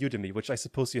stuff on Udemy, which I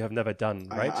suppose you have never done,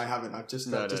 right? I haven't. I've just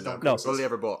done courses. Only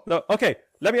ever bought. No. Okay.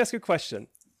 Let me ask you a question.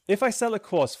 If I sell a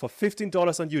course for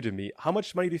 $15 on Udemy, how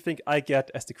much money do you think I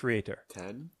get as the creator?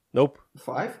 10? Nope.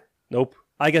 5? Nope.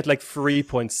 I get like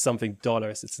 $3-something.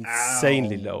 It's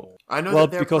insanely low. I know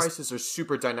that their prices are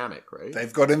super dynamic, right?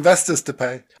 They've got investors to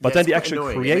pay. But then the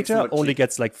actual creator only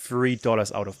gets like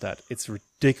 $3 out of that. It's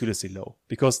ridiculously low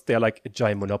because they're like a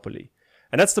giant monopoly.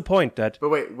 And that's the point that... But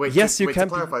wait, yes, to, you can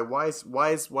clarify, why is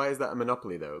that a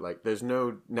monopoly, though? Like, there's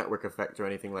no network effect or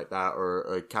anything like that, or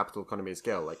a capital economy of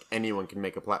scale. Like, anyone can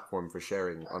make a platform for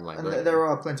sharing online learning. And there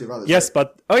are plenty of others. Yes,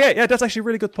 but... Oh, yeah, that's actually a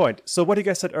really good point. So what you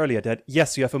guys said earlier, that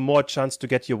yes, you have a more chance to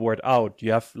get your word out.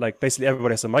 You have, like, basically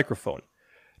everybody has a microphone.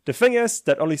 The thing is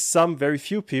that only some very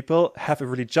few people have a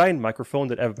really giant microphone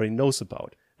that everybody knows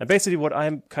about. And basically what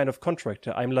I'm kind of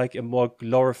contractor, I'm like a more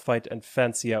glorified and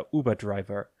fancier Uber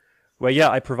driver.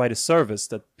 Where, I provide a service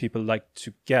that people like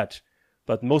to get,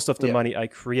 but most of the money I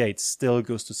create still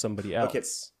goes to somebody else. Okay.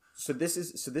 So this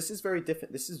is very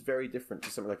different. This is very different to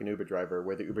something like an Uber driver,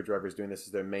 where the Uber driver is doing this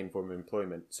as their main form of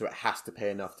employment, so it has to pay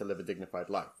enough to live a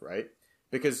dignified life, right?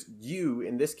 Because you,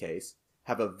 in this case,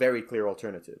 have a very clear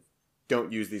alternative.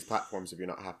 Don't use these platforms if you're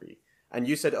not happy. And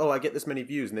you said, I get this many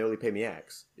views and they only pay me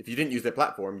X. If you didn't use their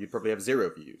platform, you'd probably have 0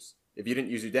 views. If you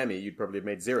didn't use Udemy, you'd probably have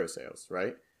made 0 sales,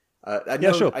 right?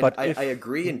 Sure. But I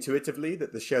agree intuitively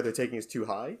that the share they're taking is too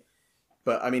high.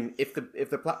 But I mean, if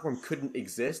the platform couldn't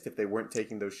exist, if they weren't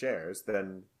taking those shares,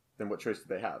 then what choice do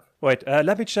they have? Wait,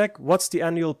 let me check. What's the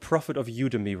annual profit of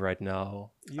Udemy right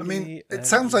now? I mean, it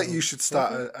sounds like you should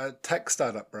start a tech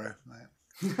startup, bro.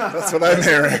 That's what I'm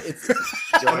hearing.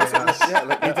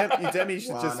 Udemy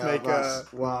should just make a.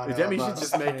 Udemy should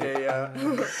just make a.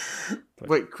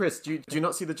 Wait, Chris, do you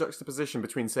not see the juxtaposition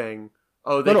between saying,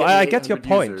 I get your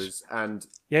point, and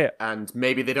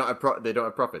maybe they don't have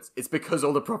profits? It's because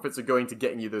all the profits are going to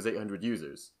getting you those 800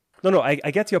 users. No, I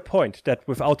get your point that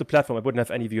without the platform, I wouldn't have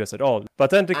any viewers at all.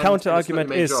 But then the counter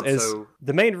argument is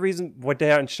the main reason why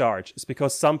they are in charge is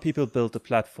because some people built the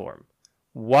platform.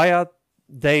 Why are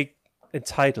they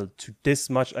entitled to this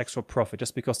much extra profit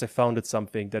just because they founded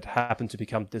something that happened to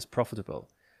become this profitable?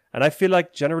 And I feel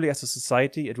like generally as a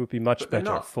society, it would be much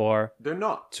better for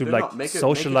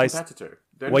socialize. Make a competitor.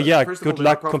 Good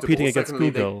luck competing against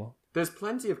Google. There's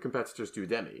plenty of competitors to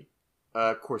Udemy.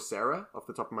 Coursera, off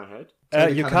the top of my head.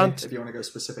 You can't. If you want to go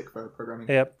specific for programming.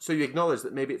 Yeah. So you acknowledge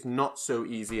that maybe it's not so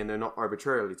easy and they're not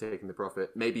arbitrarily taking the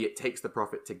profit. Maybe it takes the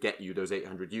profit to get you those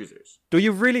 800 users. Do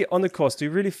you really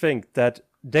think that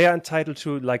they are entitled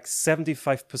to like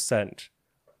 75%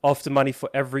 of the money for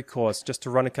every course just to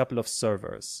run a couple of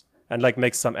servers and like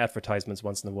make some advertisements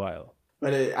once in a while?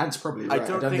 But it's probably right.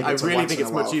 I really think it's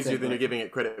much easier than you're giving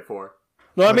it credit for.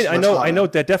 No, I mean, I know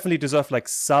they definitely deserve like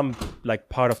some like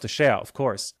part of the share, of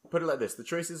course. Put it like this: the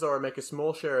choices are make a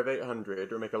small share of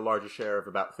 800 or make a larger share of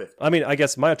about 50. I mean, I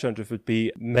guess my alternative would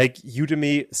be make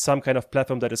Udemy some kind of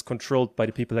platform that is controlled by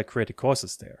the people that create the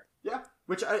courses there. Yeah,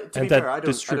 which to be fair, I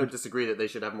don't disagree that they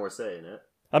should have more say in it.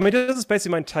 I mean, this is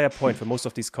basically my entire point for most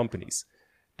of these companies.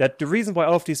 That the reason why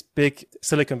all of these big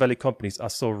Silicon Valley companies are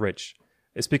so rich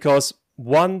is because,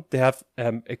 one, they have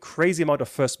a crazy amount of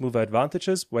first mover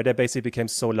advantages where they basically became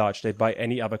so large they buy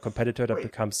any other competitor that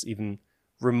becomes even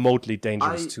remotely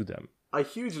dangerous to them. I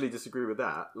hugely disagree with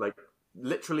that. Like,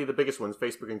 literally the biggest ones,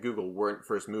 Facebook and Google, weren't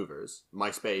first movers.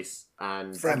 MySpace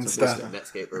and Friendster.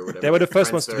 Netscape or whatever. They were the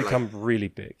first ones to Friendster, become really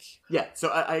big. Yeah, so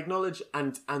I acknowledge,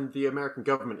 and the American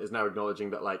government is now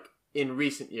acknowledging that, like, in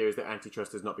recent years, their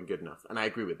antitrust has not been good enough, and I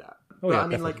agree with that. Oh, but yeah, I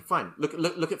mean, definitely. like, fine. Look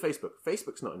at Facebook.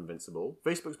 Facebook's not invincible.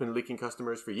 Facebook's been leaking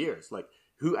customers for years. Like,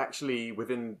 who actually,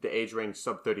 within the age range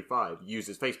sub 35,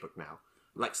 uses Facebook now?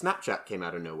 Like, Snapchat came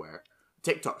out of nowhere.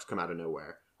 TikTok's come out of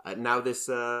nowhere. Now this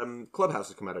Clubhouse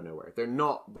has come out of nowhere. They're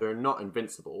not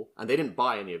invincible, and they didn't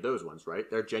buy any of those ones, right?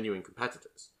 They're genuine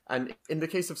competitors. And in the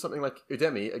case of something like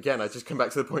Udemy, again, I just come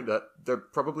back to the point that they're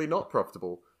probably not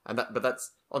profitable. But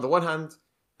that's, on the one hand,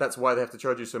 that's why they have to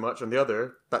charge you so much. On the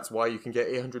other, that's why you can get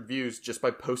 800 views just by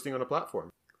posting on a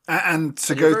platform. And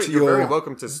to And go you're to you're your very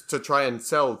welcome to try and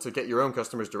sell to get your own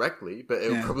customers directly, but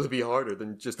it'll probably be harder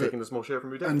than just taking a small share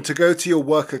from Udemy. and to go to your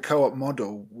worker co-op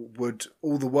model, would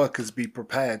all the workers be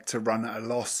prepared to run at a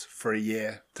loss for a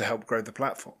year to help grow the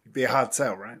platform? It'd be a hard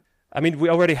sell, right? I mean, we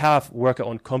already have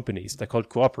worker-owned companies. They're called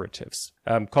cooperatives.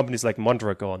 Companies like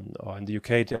Mondragon, or in the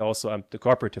UK, they're also the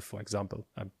cooperative, for example.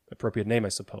 Appropriate name, I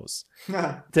suppose.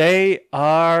 They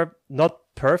are not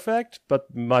perfect,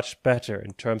 but much better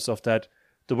in terms of that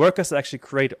the workers that actually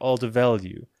create all the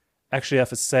value actually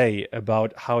have a say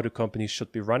about how the company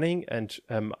should be running and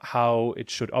how it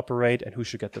should operate and who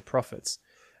should get the profits.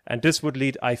 And this would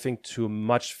lead, I think, to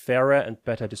much fairer and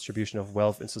better distribution of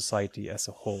wealth in society as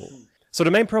a whole. So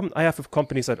the main problem I have with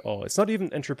companies at all, it's not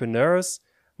even entrepreneurs.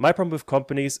 My problem with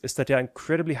companies is that they are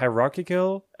incredibly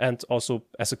hierarchical and also,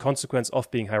 as a consequence of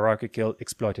being hierarchical,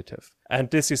 exploitative.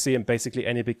 And this you see in basically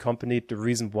any big company. The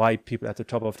reason why people at the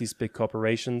top of these big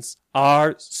corporations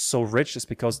are so rich is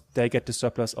because they get the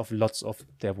surplus of lots of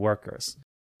their workers.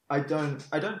 I don't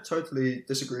totally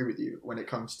disagree with you when it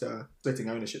comes to splitting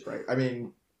ownership, right? I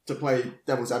mean, to play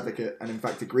devil's advocate and in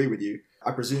fact agree with you,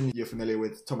 I presume you're familiar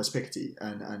with Thomas Piketty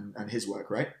and his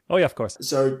work, right? Oh yeah, of course.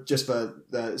 So just for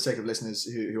the sake of listeners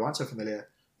who aren't so familiar,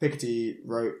 Piketty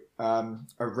wrote a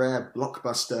rare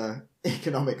blockbuster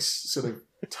economics sort of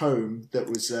tome that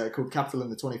was called Capital in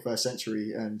the 21st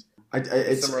Century. And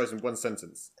it's summarized in one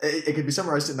sentence. It could be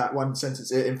summarized in that one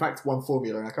sentence. In fact, one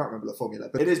formula, and I can't remember the formula.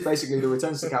 But it is basically the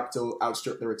returns to capital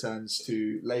outstrip the returns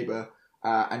to labour.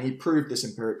 And he proved this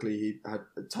empirically. He had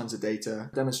tons of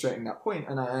data demonstrating that point.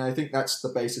 And I think that's the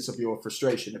basis of your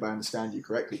frustration, if I understand you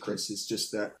correctly, Chris, is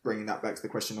just that bringing that back to the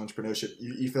question of entrepreneurship.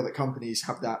 You feel that companies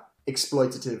have that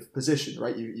exploitative position,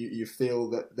 right? You feel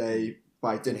that they,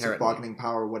 by dint of bargaining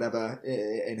power or whatever,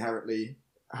 inherently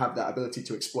have that ability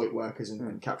to exploit workers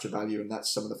and capture value. And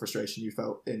that's some of the frustration you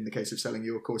felt in the case of selling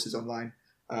your courses online.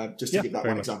 Just to give that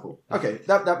one example. Okay,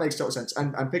 that makes total sense.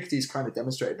 And Piketty's kind of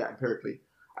demonstrated that empirically.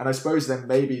 And I suppose then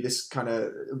maybe this kind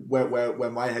of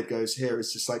where my head goes here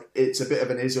is just like, it's a bit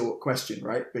of an is-or question,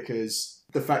 right? Because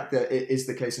the fact that it is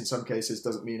the case in some cases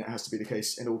doesn't mean it has to be the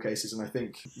case in all cases. And I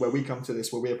think where we come to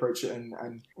this, where we approach it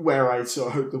and where I sort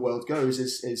of hope the world goes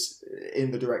is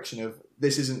in the direction of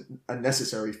this isn't a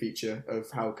necessary feature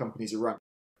of how companies are run.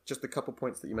 Just a couple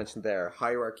points that you mentioned there,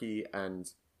 hierarchy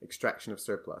and extraction of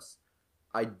surplus.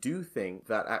 I do think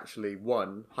that actually,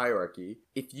 one, hierarchy,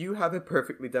 if you have a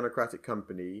perfectly democratic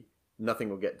company, nothing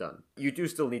will get done. You do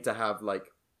still need to have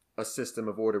like a system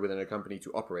of order within a company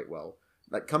to operate well.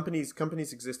 Like companies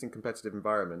exist in competitive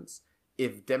environments.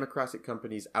 If democratic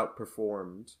companies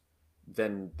outperformed,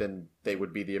 then they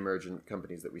would be the emergent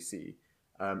companies that we see.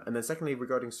 And then secondly,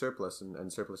 regarding surplus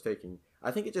and surplus taking,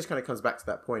 I think it just kind of comes back to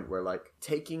that point where like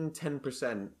taking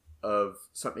 10% of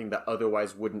something that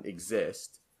otherwise wouldn't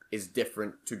exist is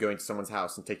different to going to someone's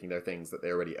house and taking their things that they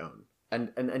already own.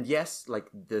 And yes, like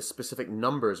the specific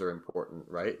numbers are important,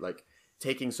 right? Like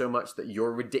taking so much that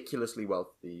you're ridiculously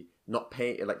wealthy, not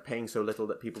paying so little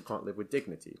that people can't live with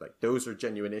dignity. Like those are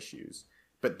genuine issues,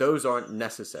 but those aren't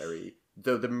necessary.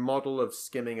 Though the model of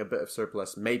skimming a bit of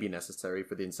surplus may be necessary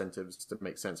for the incentives to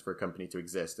make sense for a company to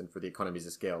exist and for the economies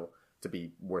of scale to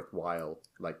be worthwhile,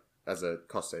 like as a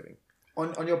cost saving.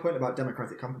 On your point about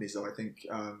democratic companies, though, I think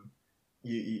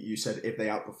you said if they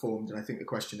outperformed, and I think the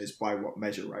question is by what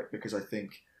measure, right? Because I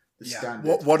think the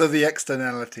standard... What are the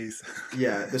externalities?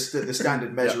 Yeah, the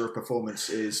standard measure of performance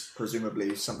is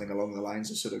presumably something along the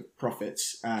lines of sort of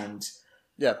profits and...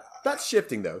 Yeah, that's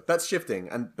shifting though. That's shifting,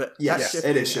 that's shifting,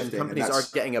 it is shifting. And companies are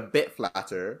getting a bit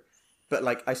flatter, but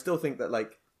like I still think that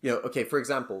like, you know, okay, for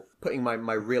example, putting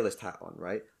my realist hat on,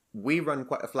 right? We run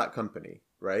quite a flat company,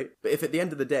 right? But if at the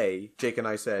end of the day, Jake and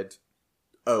I said,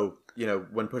 oh, you know,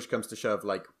 when push comes to shove,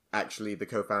 like actually the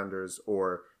co-founders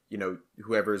or, you know,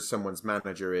 whoever someone's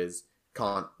manager is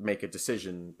can't make a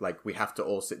decision, like we have to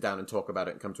all sit down and talk about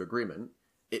it and come to agreement.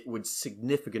 it would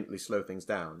significantly slow things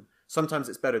down. Sometimes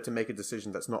it's better to make a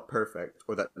decision that's not perfect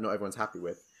or that not everyone's happy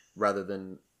with, rather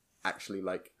than actually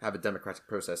like have a democratic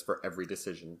process for every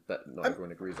decision that not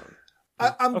everyone agrees on.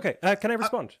 Okay, can I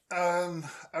respond? All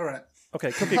right.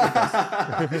 Okay, completely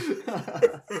fast.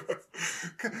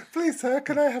 Please, sir,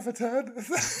 can I have a turn?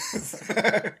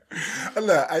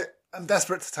 Look, I'm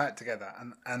desperate to tie it together,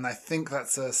 and I think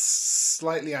that's a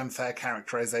slightly unfair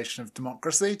characterization of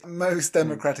democracy. Most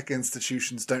democratic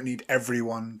institutions don't need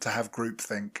everyone to have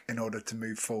groupthink in order to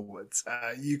move forwards.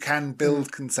 You can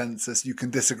build consensus, you can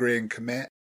disagree and commit.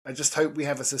 I just hope we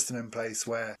have a system in place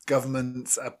where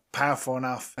governments are powerful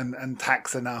enough and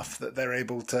tax enough that they're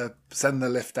able to send the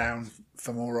lift down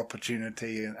for more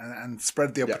opportunity and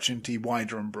spread the opportunity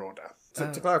wider and broader. To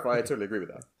clarify, I totally agree with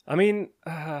that. I mean,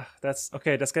 that's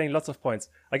getting lots of points.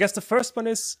 I guess the first one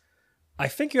is, I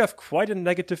think you have quite a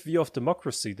negative view of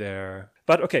democracy there.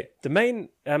 But okay,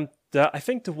 I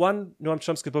think the one Noam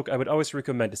Chomsky book I would always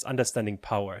recommend is Understanding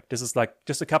Power. This is like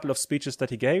just a couple of speeches that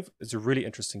he gave. It's a really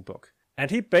interesting book. And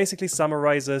he basically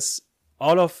summarizes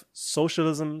all of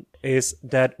socialism is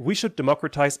that we should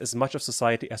democratize as much of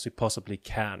society as we possibly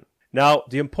can. Now,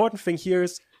 the important thing here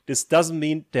is this doesn't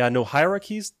mean there are no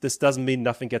hierarchies. This doesn't mean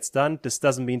nothing gets done. This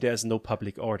doesn't mean there is no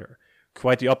public order.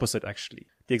 Quite the opposite, actually.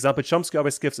 The example Chomsky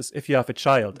always gives is if you have a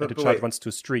child and the child runs to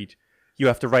a street, you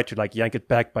have the right to like yank it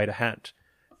back by the hand.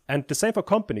 And the same for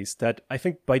companies, that I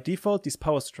think by default these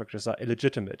power structures are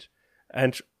illegitimate.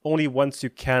 And only once you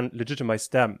can legitimize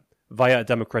them, via a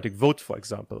democratic vote, for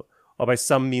example, or by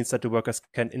some means that the workers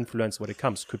can influence what it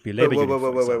comes, could be a labor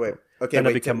union, Wait. Okay, then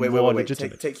they become more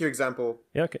legitimate. Take your example.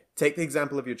 Yeah, okay. Take the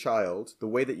example of your child. The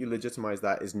way that you legitimize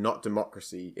that is not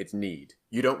democracy, it's need.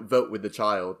 You don't vote with the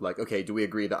child like, okay, do we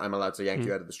agree that I'm allowed to yank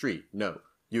you out of the street? No.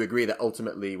 You agree that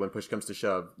ultimately, when push comes to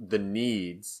shove, the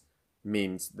needs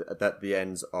means that the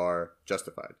ends are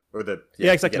justified. Or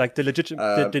exactly. Like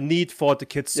the need for the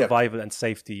kid's survival and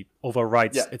safety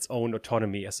overrides its own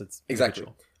autonomy as its exactly.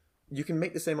 individual. You can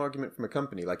make the same argument from a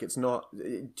company. Like, it's not...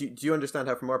 Do you understand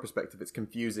how, from our perspective, it's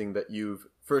confusing that you've,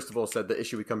 first of all, said the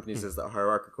issue with companies is that are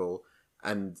hierarchical,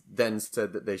 and then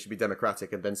said that they should be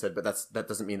democratic, and then said, but that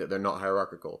doesn't mean that they're not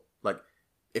hierarchical. Like,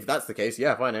 if that's the case,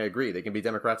 yeah, fine, I agree. They can be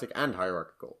democratic and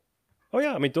hierarchical. Oh,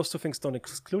 yeah. I mean, those two things don't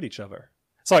exclude each other.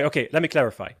 Sorry, okay, let me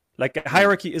clarify. Like, a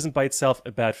hierarchy isn't by itself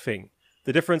a bad thing.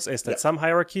 The difference is that some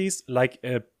hierarchies, like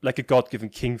a God-given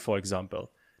king, for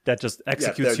example, that just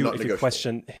executes you if you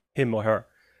question him or her.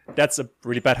 That's a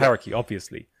really bad hierarchy,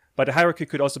 obviously. But a hierarchy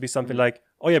could also be something like,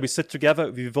 oh yeah, we sit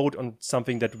together, we vote on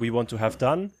something that we want to have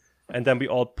done, and then we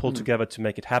all pull together to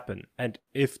make it happen. And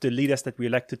if the leaders that we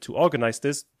elected to organize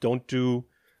this don't do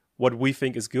what we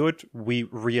think is good, we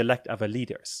re-elect other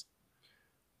leaders.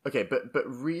 Okay, but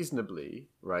reasonably,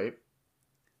 right?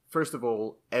 First of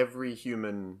all, every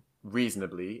human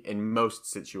reasonably, in most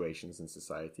situations in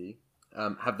society,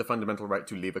 have the fundamental right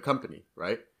to leave a company,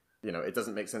 right? You know, it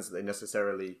doesn't make sense that they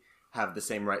necessarily have the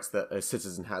same rights that a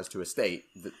citizen has to a state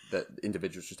that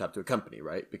individuals just have to a company,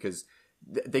 right? Because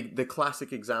the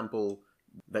classic example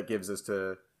that gives us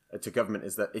to government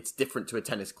is that it's different to a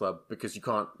tennis club because you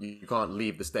can't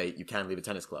leave the state. You can leave a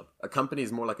tennis club. A company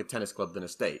is more like a tennis club than a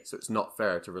state, so it's not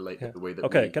fair to relate to the way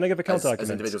that can I give a counter argument? As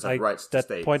individuals have rights to that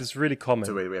state. That point is really common.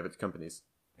 To the way we have it to companies.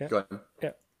 Yeah. Go on.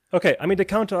 Yeah. Okay. I mean, the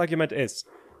counter argument is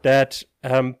that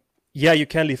you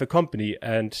can leave a company,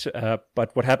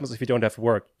 but what happens if you don't have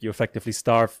work? You effectively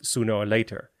starve sooner or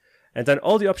later. And then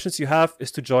all the options you have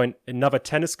is to join another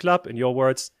tennis club, in your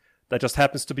words, that just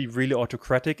happens to be really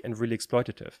autocratic and really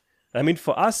exploitative. I mean,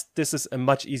 for us, this is a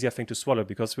much easier thing to swallow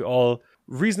because we're all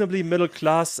reasonably middle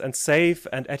class and safe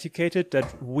and educated,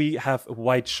 that we have a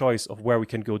wide choice of where we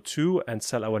can go to and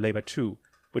sell our labor to,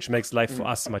 which makes life for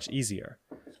us much easier.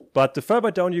 But the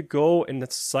further down you go in the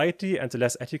society and the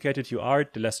less educated you are,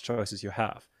 the less choices you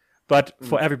have. But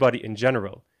for everybody in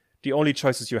general, the only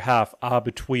choices you have are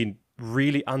between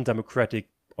really undemocratic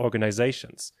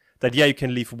organizations. That, you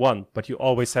can leave one, but you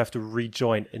always have to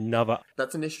rejoin another.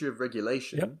 That's an issue of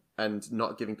regulation and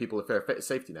not giving people a fair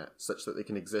safety net such that they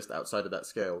can exist outside of that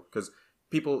scale. Because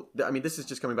people, I mean, this is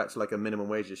just coming back to like a minimum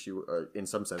wage issue in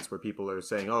some sense, where people are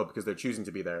saying, oh, because they're choosing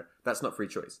to be there, that's not free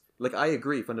choice. Like, I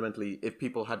agree fundamentally, if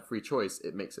people had free choice,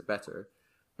 it makes it better.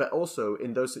 But also,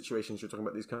 in those situations, you're talking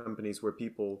about these companies where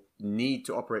people need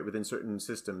to operate within certain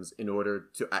systems in order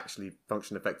to actually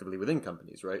function effectively within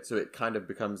companies, right? So it kind of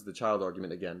becomes the child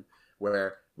argument again,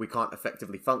 where we can't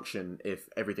effectively function if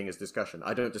everything is discussion.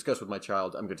 I don't discuss with my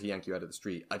child, I'm going to yank you out of the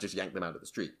street. I just yank them out of the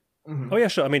street. Oh yeah,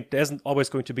 sure. I mean, there isn't always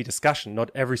going to be discussion, not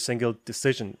every single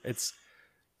decision.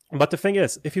 But the thing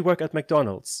is, if you work at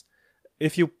McDonald's,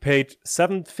 if you paid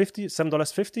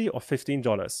 $7.50 or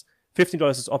 $15, $15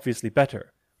 is obviously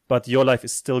better, but your life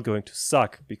is still going to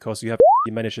suck because you have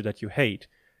a manager that you hate.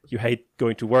 You hate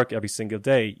going to work every single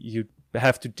day. You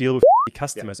have to deal with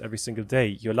customers every single day.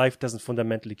 Your life doesn't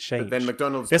fundamentally change. But then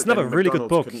McDonald's. There's another really good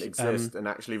book. Couldn't exist and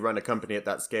actually run a company at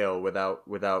that scale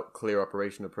without clear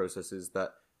operational processes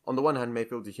that, on the one hand, may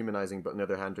feel dehumanizing, but on the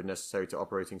other hand, are necessary to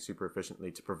operating super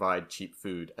efficiently to provide cheap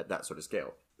food at that sort of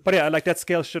scale. But yeah, like that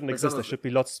scale shouldn't exist. There should be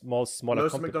lots smaller most companies.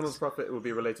 Most of McDonald's profit will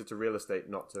be related to real estate,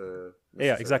 not to.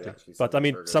 Yeah, exactly. But I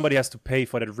mean, somebody has to pay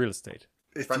for that real estate.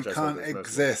 If you can't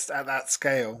exist at that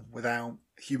scale without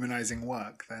humanizing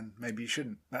work, then maybe you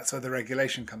shouldn't. That's where the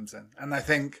regulation comes in. And I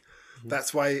think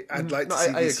that's why I'd like to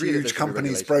see these huge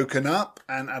companies broken up,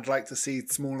 and I'd like to see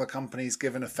smaller companies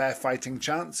given a fair fighting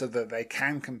chance so that they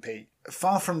can compete.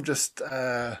 Far from just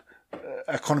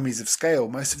economies of scale,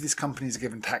 most of these companies are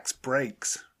given tax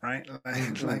breaks, right?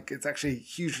 Like it's actually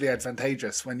hugely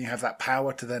advantageous when you have that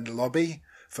power to then lobby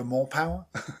for more power,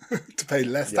 to pay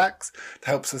less tax, to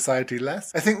help society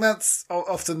less. I think that's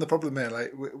often the problem here.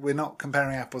 Like, we're not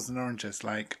comparing apples and oranges.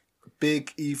 Like,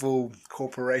 big evil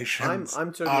corporations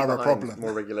I'm totally are a problem.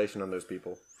 More regulation on those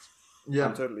people. Yeah,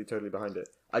 I'm totally behind it.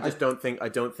 I don't think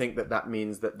that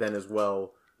means that then as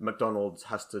well McDonald's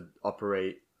has to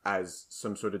operate as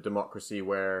some sort of democracy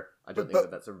where I don't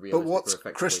think that's a real. But what's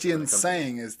Christian's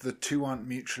saying is the two aren't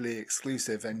mutually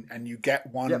exclusive, and you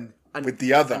get one with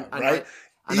the other, right?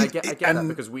 I get that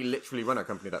because we literally run our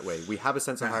company that way. We have a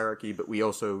sense of hierarchy, but we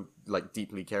also like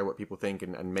deeply care what people think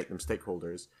and make them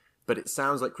stakeholders. But it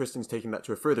sounds like Kristen's taking that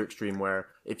to a further extreme where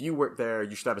if you work there,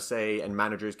 you should have a say and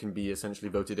managers can be essentially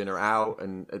voted in or out.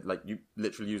 And like you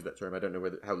literally use that term. I don't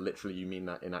know how literally you mean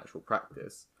that in actual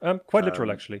practice. Quite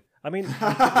literal, actually. I mean, wait.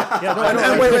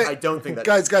 I don't think that.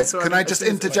 Guys, so can I just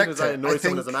interject? As soon as I annoy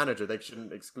someone as a manager, they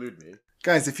shouldn't exclude me.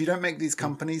 Guys, if you don't make these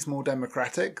companies more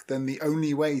democratic, then the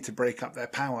only way to break up their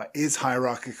power is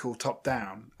hierarchical top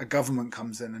down. A government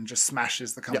comes in and just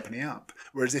smashes the company up.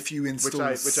 Whereas if you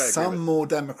install some more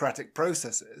democratic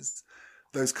processes,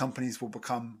 those companies will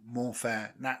become more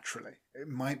fair naturally. It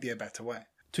might be a better way.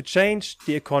 To change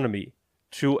the economy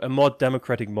to a more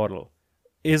democratic model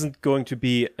isn't going to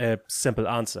be a simple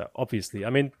answer, obviously. I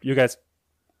mean, you guys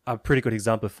are a pretty good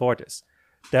example for this.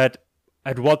 That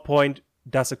at what point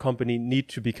does a company need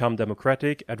to become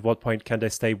democratic? At what point can they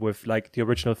stay with like the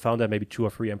original founder, maybe 2 or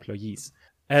 3 employees?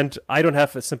 And I don't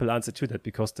have a simple answer to that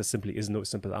because there simply is no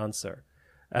simple answer.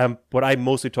 What I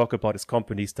mostly talk about is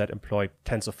companies that employ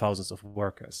tens of thousands of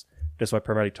workers. That's what I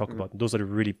primarily talk about. And those are the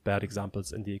really bad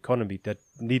examples in the economy that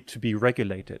need to be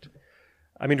regulated.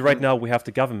 I mean, right now we have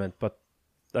the government, but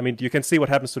I mean, you can see what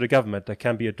happens to the government. There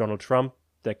can be a Donald Trump,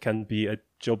 there can be a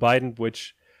Joe Biden,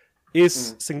 which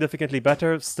is significantly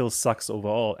better, still sucks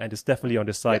overall, and is definitely on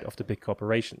the side of the big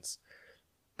corporations.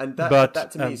 And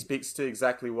that to me speaks to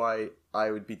exactly why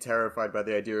I would be terrified by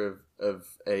the idea of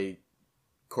a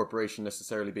corporation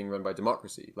necessarily being run by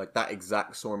democracy, like that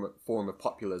exact form of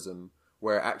populism,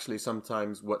 where actually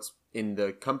sometimes what's in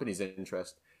the company's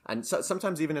interest, and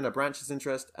sometimes even in a branch's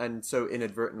interest, and so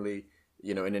inadvertently,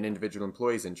 in an individual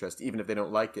employee's interest, even if they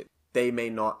don't like it, they may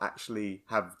not actually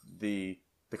have the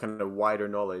kind of wider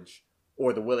knowledge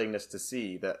or the willingness to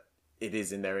see that it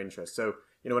is in their interest. So,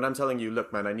 when I'm telling you,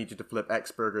 look, man, I need you to flip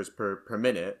X burgers per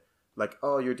minute, like,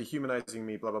 oh, you're dehumanizing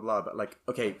me, blah, blah, blah. But like,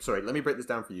 okay, sorry, let me break this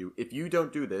down for you. If you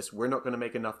don't do this, we're not going to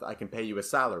make enough that I can pay you a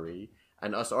salary.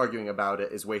 And us arguing about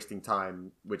it is wasting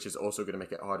time, which is also going to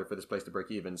make it harder for this place to break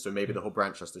even. So maybe the whole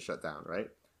branch has to shut down, right?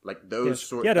 Like those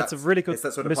that's a really good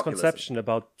misconception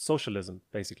about socialism,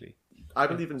 basically. I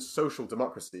believe in social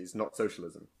democracies, not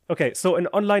socialism. Okay, so in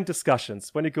online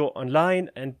discussions, when you go online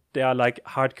and they are like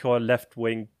hardcore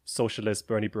left-wing socialist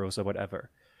Bernie bros or whatever,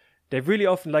 they really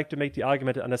often like to make the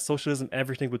argument that under socialism,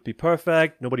 everything would be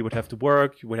perfect, nobody would have to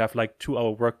work, you would have like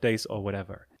 2-hour work days or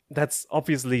whatever. That's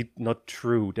obviously not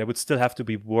true. There would still have to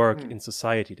be work in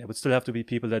society. There would still have to be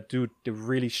people that do the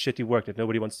really shitty work that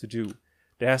nobody wants to do.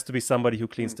 There has to be somebody who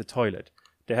cleans the toilet.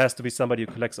 There has to be somebody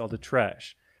who collects all the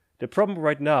trash. The problem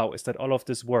right now is that all of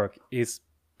this work is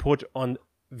put on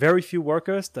very few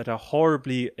workers that are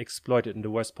horribly exploited in the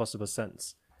worst possible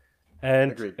sense.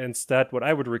 And instead, what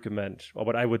I would recommend, or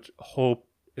what I would hope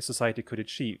a society could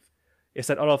achieve, is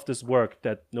that all of this work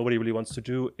that nobody really wants to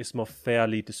do is more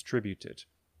fairly distributed.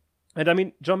 And I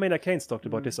mean, John Maynard Keynes talked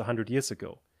about this 100 years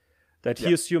ago, that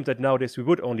he assumed that nowadays we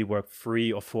would only work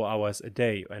 3 or 4 hours a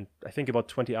day, and I think about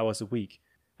 20 hours a week.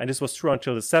 And this was true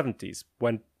until the 70s,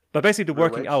 but basically the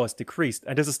working hours decreased.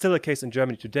 And this is still a case in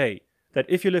Germany today, that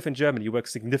if you live in Germany, you work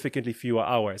significantly fewer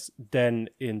hours than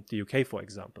in the UK, for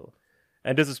example.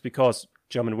 And this is because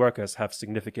German workers have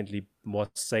significantly more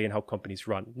say in how companies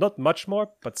run. Not much more,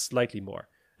 but slightly more.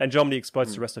 And Germany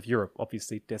exploits the rest of Europe.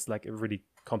 Obviously, there's like a really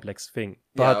complex thing.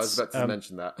 But, yeah, I was about to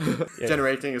mention that.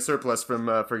 Generating a surplus from,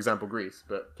 for example, Greece.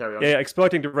 But carry on. Yeah,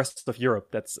 exploiting the rest of Europe.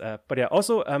 That's. But yeah,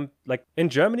 also, like in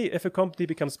Germany, if a company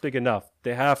becomes big enough,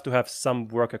 they have to have some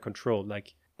worker control.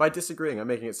 Like by disagreeing, I'm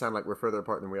making it sound like we're further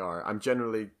apart than we are. I'm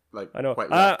generally I know. quite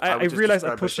left. I realized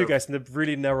I pushed you guys in a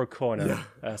really narrow corner.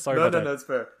 Yeah. Sorry about that. No, it's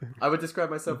fair. I would describe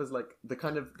myself as like the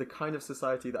kind of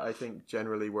society that I think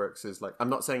generally works is like, I'm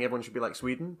not saying everyone should be like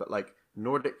Sweden, but like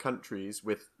Nordic countries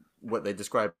with what they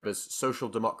describe as social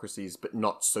democracies, but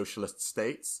not socialist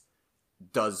states.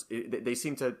 They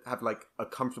seem to have like a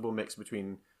comfortable mix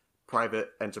between private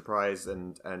enterprise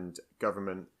and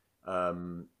government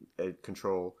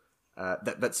control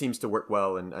that seems to work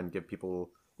well and give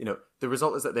people. The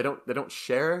result is that they don't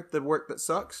share the work that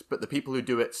sucks, but the people who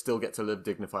do it still get to live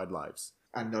dignified lives.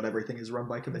 And not everything is run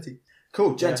by committee.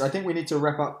 Cool, gents. I think we need to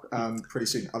wrap up pretty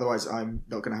soon. Otherwise, I'm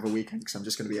not going to have a weekend because I'm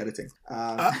just going to be editing.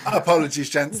 Apologies,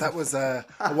 gents. That was a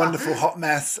wonderful hot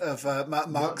mess of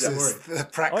Marx's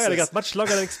praxis. Oh yeah, they got much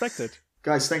longer than expected.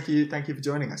 Guys, thank you for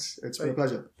joining us. It's been a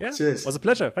pleasure. Yeah, cheers. It was a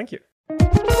pleasure. Thank you.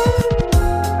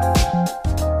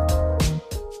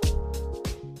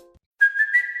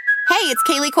 Hey, it's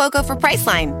Kaylee Cuoco for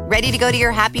Priceline. Ready to go to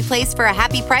your happy place for a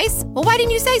happy price? Well, why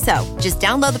didn't you say so? Just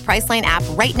download the Priceline app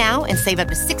right now and save up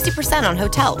to 60% on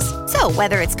hotels. So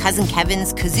whether it's Cousin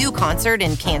Kevin's Kazoo Concert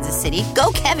in Kansas City,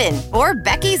 go Kevin, or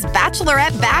Becky's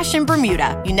Bachelorette Bash in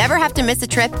Bermuda, you never have to miss a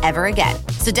trip ever again.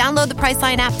 So download the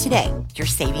Priceline app today. Your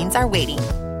savings are waiting.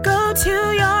 Go to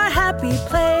your happy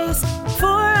place for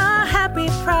a happy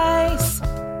price.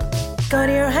 Go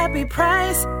to your happy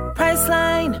price,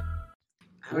 Priceline.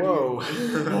 Whoa.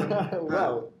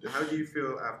 Wow. How do you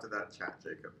feel after that chat,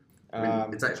 Jacob? I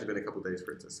mean, it's actually been a couple of days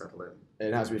for it to settle in.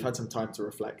 It has. We've had some time to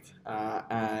reflect.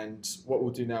 And what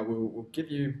we'll do now, we'll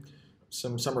give you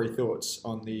some summary thoughts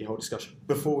on the whole discussion.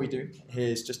 Before we do,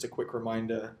 here's just a quick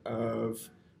reminder of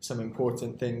some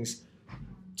important things.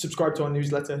 Subscribe to our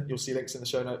newsletter. You'll see links in the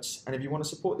show notes. And if you want to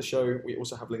support the show, we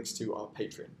also have links to our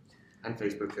Patreon. And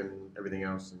Facebook and everything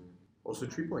else. And also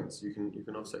Tree Points. You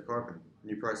can offset carbon.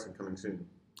 New pricing coming soon.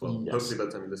 Well, yes. Hopefully by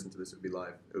the time you listen to this, it'll be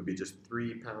live. It would be just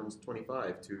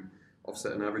 £3.25 to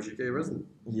offset an average UK resident.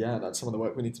 Yeah, that's some of the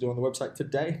work we need to do on the website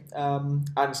today. And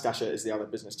Stasha is the other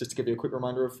business. Just to give you a quick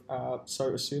reminder of,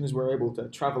 so as soon as we're able to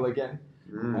travel again,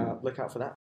 look out for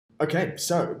that. Okay,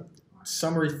 so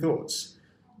summary thoughts.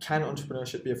 Can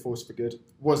entrepreneurship be a force for good?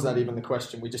 Was that even the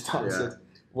question we just answered?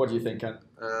 Yeah. What do you think, Ant?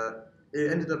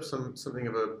 It ended up something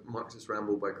of a Marxist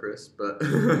ramble by Chris, but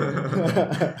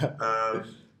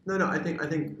no. I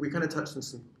think we kind of touched on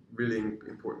some really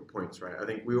important points, right? I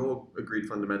think we all agreed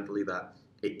fundamentally that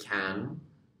it can.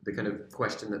 The kind of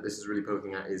question that this is really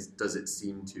poking at is, does it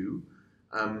seem to?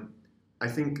 I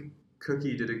think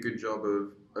Cookie did a good job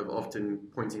of often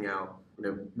pointing out,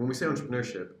 when we say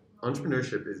entrepreneurship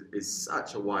is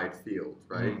such a wide field,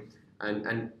 right?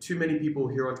 And too many people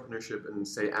hear entrepreneurship and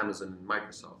say Amazon and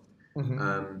Microsoft.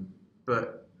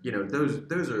 But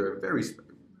those are very,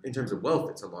 in terms of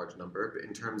wealth, it's a large number, but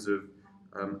in terms of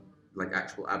like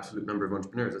actual absolute number of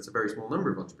entrepreneurs, it's a very small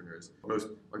number of entrepreneurs. Most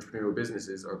entrepreneurial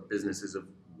businesses are businesses of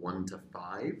 1 to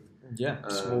 5. Yeah,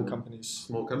 small companies,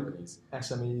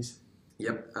 SMEs.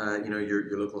 Yep,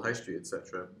 your local high street,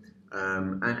 etc.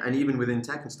 And even within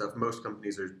tech and stuff, most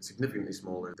companies are significantly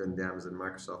smaller than the Amazon and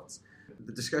Microsofts.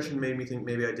 The discussion made me think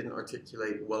maybe I didn't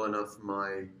articulate well enough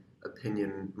my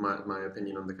opinion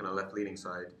on the kind of left-leaning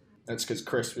side. That's because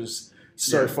Chris was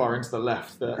so far into the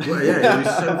left that... Well,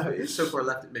 yeah, it was so far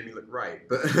left it made me look right.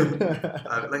 But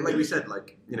like we said,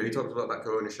 he talked a lot about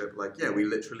co-ownership. We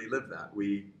literally live that.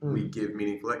 We give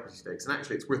meaningful equity stakes. And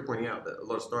actually, it's worth pointing out that a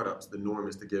lot of startups, the norm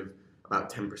is to give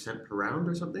about 10% per round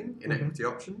or something in equity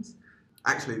options.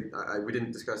 Actually, we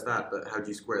didn't discuss that, but how do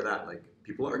you square that?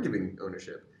 People are giving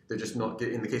ownership. They're just not,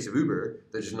 in the case of Uber,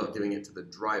 they're just not giving it to the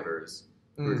drivers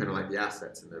who are kind of like the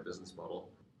assets in their business model.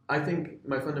 I think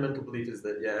my fundamental belief is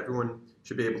that, everyone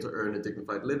should be able to earn a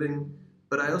dignified living,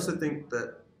 but I also think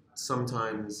that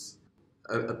sometimes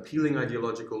appealing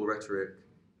ideological rhetoric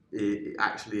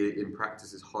actually in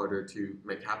practice is harder to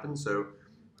make happen. So,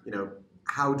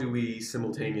 how do we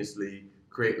simultaneously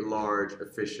create large,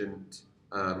 efficient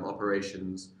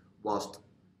operations whilst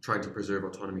trying to preserve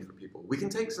autonomy for people? We can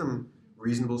take some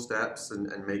reasonable steps and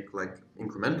make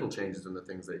incremental changes in the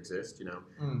things that exist.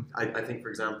 I think, for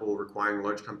example, requiring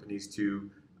large companies to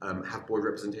have board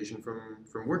representation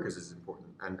from workers is important,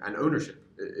 and ownership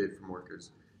from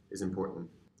workers is important.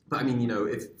 But I mean,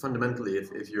 if fundamentally,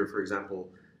 if you're, for example,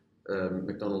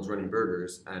 McDonald's running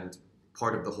burgers and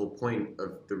part of the whole point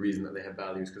of the reason that they have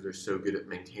value is because they're so good at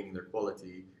maintaining their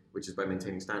quality, which is by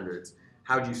maintaining standards.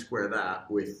 How do you square that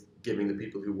with giving the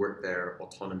people who work there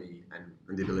autonomy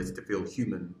and the ability to feel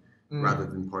human rather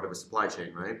than part of a supply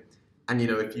chain, right? And,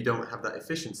 if you don't have that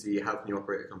efficiency, how can you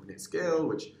operate a company at scale?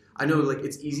 Which I know,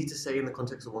 it's easy to say in the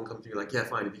context of one company, you're like, yeah,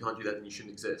 fine, if you can't do that, then you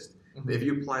shouldn't exist. But if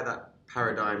you apply that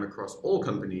paradigm across all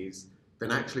companies,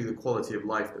 then actually the quality of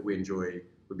life that we enjoy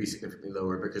would be significantly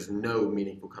lower because no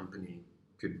meaningful company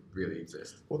could really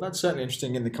exist. Well, that's certainly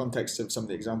interesting in the context of some of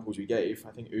the examples you gave.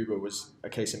 I think Uber was a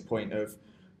case in point of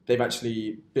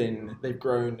they've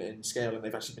grown in scale and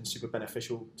they've actually been super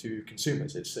beneficial to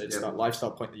consumers. It's that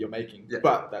lifestyle point that you're making,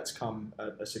 but that's come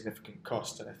at a significant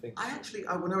cost. And I think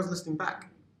when I was listening back,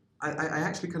 I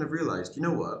actually kind of realized, you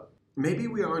know what? Maybe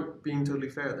we aren't being totally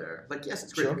fair there. Yes,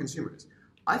 it's great for consumers.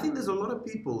 I think there's a lot of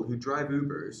people who drive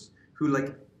Ubers who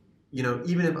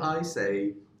even if I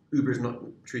say Uber's not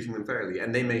treating them fairly,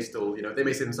 and they may still, they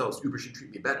may say themselves, Uber should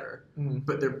treat me better,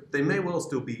 but they may well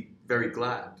still be very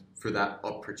glad for that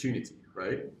opportunity,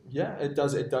 right? Yeah, it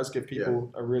does give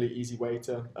people a really easy way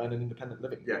to earn an independent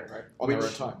living, right, on their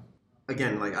own time.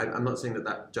 Again, I'm not saying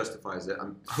that justifies it.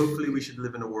 Hopefully we should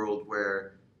live in a world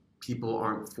where people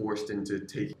aren't forced into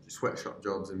taking sweatshop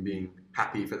jobs and being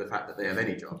happy for the fact that they have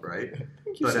any job, right?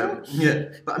 But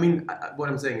I mean, what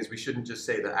I'm saying is we shouldn't just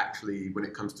say that actually when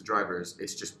it comes to drivers,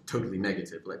 it's just totally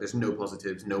negative. There's no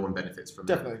positives, no one benefits from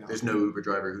Definitely it. not. There's no Uber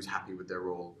driver who's happy with their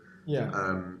role. Yeah.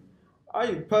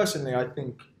 I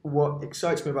think what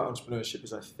excites me about entrepreneurship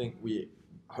is I think we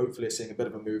hopefully are seeing a bit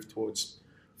of a move towards,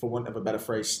 for want of a better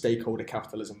phrase, stakeholder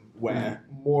capitalism, where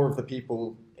more of the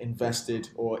people invested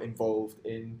or involved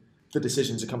in the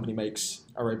decisions a company makes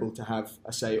are able to have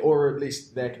a say, or at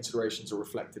least their considerations are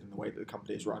reflected in the way that the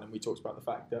company is run. And we talked about the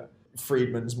fact that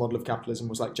Friedman's model of capitalism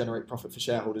was generate profit for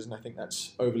shareholders, and I think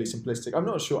that's overly simplistic. I'm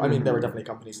not sure. I mean, there are definitely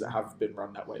companies that have been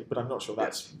run that way, but I'm not sure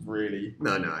that's really.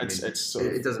 No.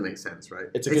 It doesn't make sense, right?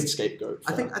 It's a good scapegoat.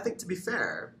 I think to be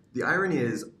fair, the irony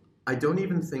is I don't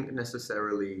even think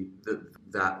necessarily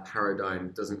that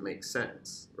paradigm doesn't make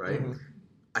sense, right?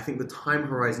 I think the time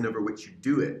horizon over which you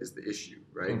do it is the issue,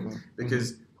 right?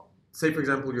 Because, say, for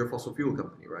example, you're a fossil fuel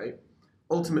company, right?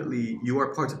 Ultimately, you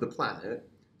are part of the planet,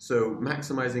 so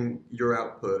maximizing your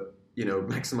output,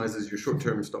 maximizes your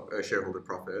short-term shareholder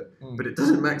profit, but it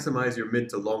doesn't maximize your mid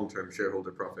to long-term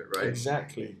shareholder profit, right?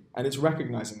 Exactly. And it's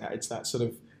recognizing that. It's that sort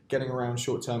of getting around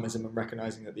short-termism and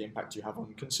recognizing that the impact you have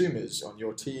on consumers, on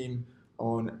your team,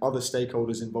 on other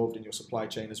stakeholders involved in your supply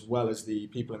chain, as well as the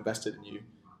people invested in you,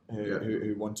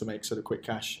 who want to make sort of quick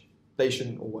cash. They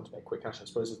shouldn't all want to make quick cash, I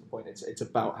suppose, is the point. It's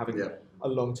about having a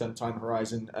long-term time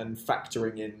horizon and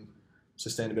factoring in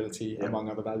sustainability among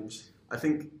other values. I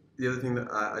think the other thing that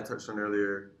I touched on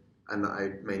earlier and that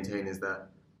I maintain is that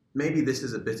maybe this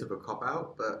is a bit of a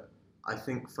cop-out, but I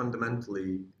think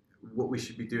fundamentally what we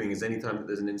should be doing is anytime that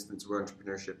there's an instance where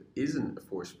entrepreneurship isn't a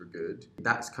force for good,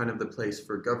 that's kind of the place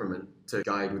for government to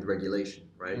guide with regulation,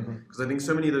 right? Because I think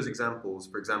so many of those examples,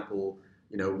 for example,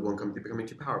 one company becoming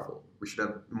too powerful. We should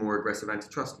have more aggressive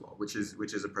antitrust law, which is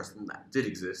a precedent that did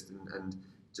exist and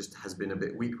just has been a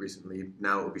bit weak recently.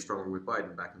 Now it will be stronger with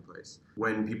Biden back in place.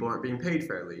 When people aren't being paid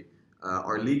fairly,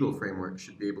 our legal framework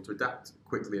should be able to adapt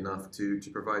quickly enough to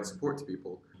provide support to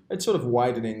people. It's sort of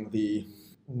widening the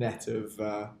net of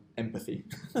empathy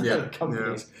that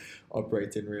companies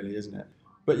operate in, really, isn't it?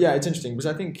 But yeah, it's interesting because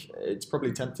I think it's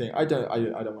probably tempting. I don't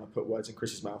want to put words in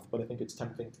Chris's mouth, but I think it's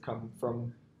tempting to come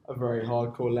from a very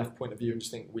hardcore left point of view and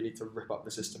just think we need to rip up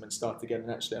the system and start again.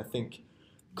 And actually, I think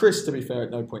Chris, to be fair, at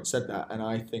no point said that. And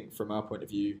I think from our point of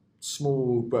view,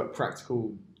 small but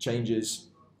practical changes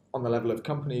on the level of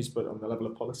companies, but on the level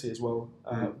of policy as well,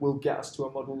 will get us to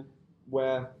a model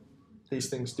where these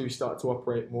things do start to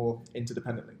operate more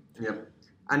interdependently. Yeah.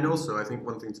 And also, I think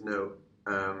one thing to note,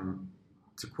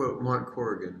 to quote Mark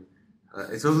Corrigan,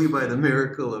 it's only by the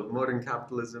miracle of modern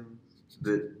capitalism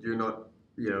that you're not,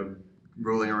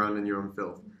 rolling around in your own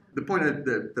filth. The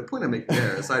point I make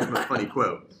there, aside from a funny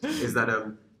quote, is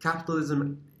that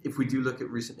capitalism, if we do look at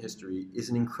recent history, is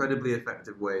an incredibly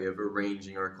effective way of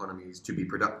arranging our economies to be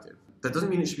productive. That doesn't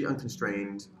mean it should be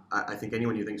unconstrained. I think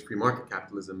anyone who thinks free market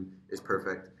capitalism is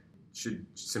perfect should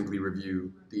simply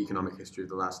review the economic history of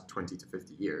the last 20 to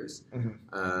 50 years.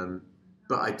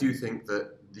 But I do think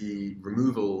that the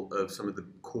removal of some of the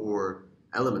core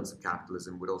elements of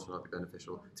capitalism would also not be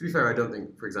beneficial. To be fair, I don't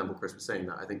think, for example, Chris was saying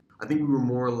that. I think we were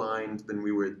more aligned than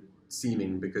we were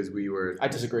seeming because we were... I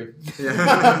disagree.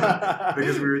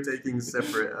 Because we were taking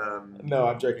separate... No,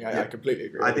 I'm joking. I completely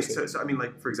agree. I think so. So, I mean,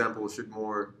 for example, should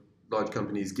more large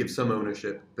companies give some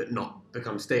ownership but not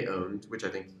become state-owned, which I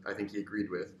think he agreed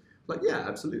with. Like, yeah,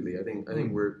 absolutely. I think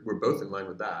we're both in line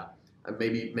with that. And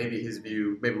maybe his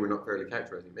view, maybe we're not fairly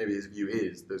characterizing. Maybe his view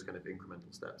is those kind of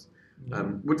incremental steps.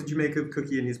 What did you make of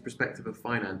Cookie and his perspective of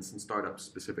finance and startups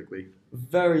specifically?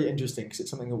 Very interesting, because it's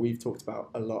something that we've talked about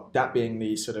a lot. That being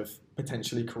the sort of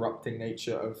potentially corrupting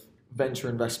nature of venture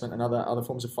investment and other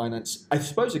forms of finance. I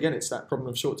suppose again it's that problem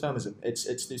of short-termism.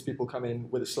 It's these people come in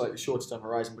with a slightly shorter-term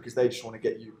horizon because they just want to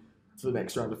get you to the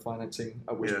next round of financing,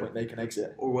 at which point they can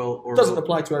exit. It doesn't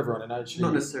apply to everyone, and actually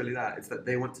not necessarily that. It's that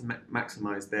they want to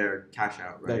maximize their cash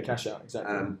out, right? Their cash out,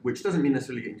 exactly. Which doesn't mean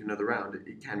necessarily getting to another round.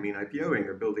 It can mean IPOing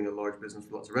or building a large business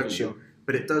with lots of revenue. Sure.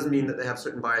 But it does mean that they have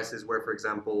certain biases where, for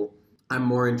example, I'm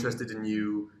more interested in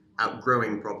you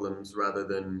outgrowing problems rather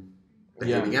than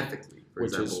behaving ethically.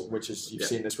 Which is you've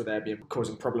seen this with Airbnb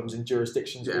causing problems in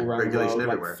jurisdictions all around regulation the world,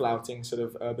 everywhere. like flouting sort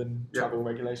of urban travel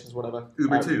regulations, whatever.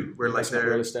 Uber too, where like their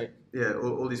real estate. Yeah,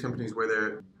 all these companies where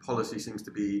their policy seems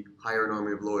to be hire an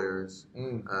army of lawyers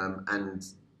and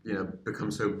become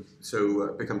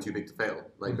become too big to fail.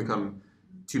 Like become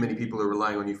too many people are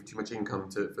relying on you for too much income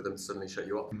for them to suddenly shut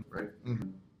you off, right?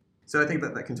 So I think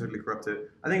that can totally corrupt it.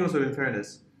 I think also, in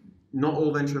fairness, not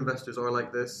all venture investors are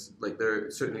like this. Like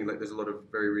there's a lot of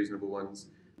very reasonable ones.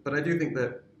 But I do think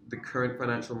that the current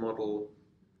financial model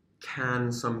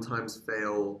can sometimes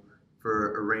fail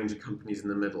for a range of companies in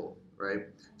the middle, right?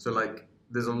 So like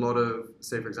there's a lot of,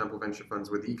 say for example, venture funds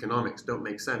where the economics don't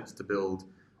make sense to build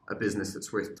a business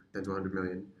that's worth 10 to 100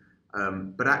 million.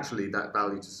 But actually that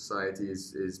value to society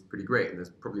is pretty great. And there's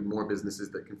probably more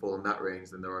businesses that can fall in that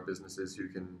range than there are businesses who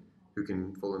can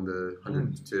fall in the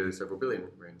 100 to several billion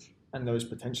range. And those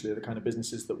potentially are the kind of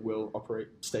businesses that will operate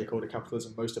stakeholder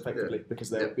capitalism most effectively because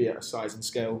they'll be at a size and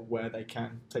scale where they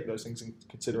can take those things into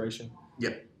consideration.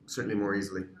 Yeah, certainly more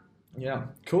easily. Yeah,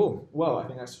 cool. Well, I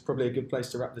think that's probably a good place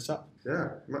to wrap this up.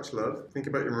 Yeah, much love. Think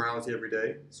about your morality every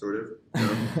day, sort of.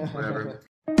 Whatever.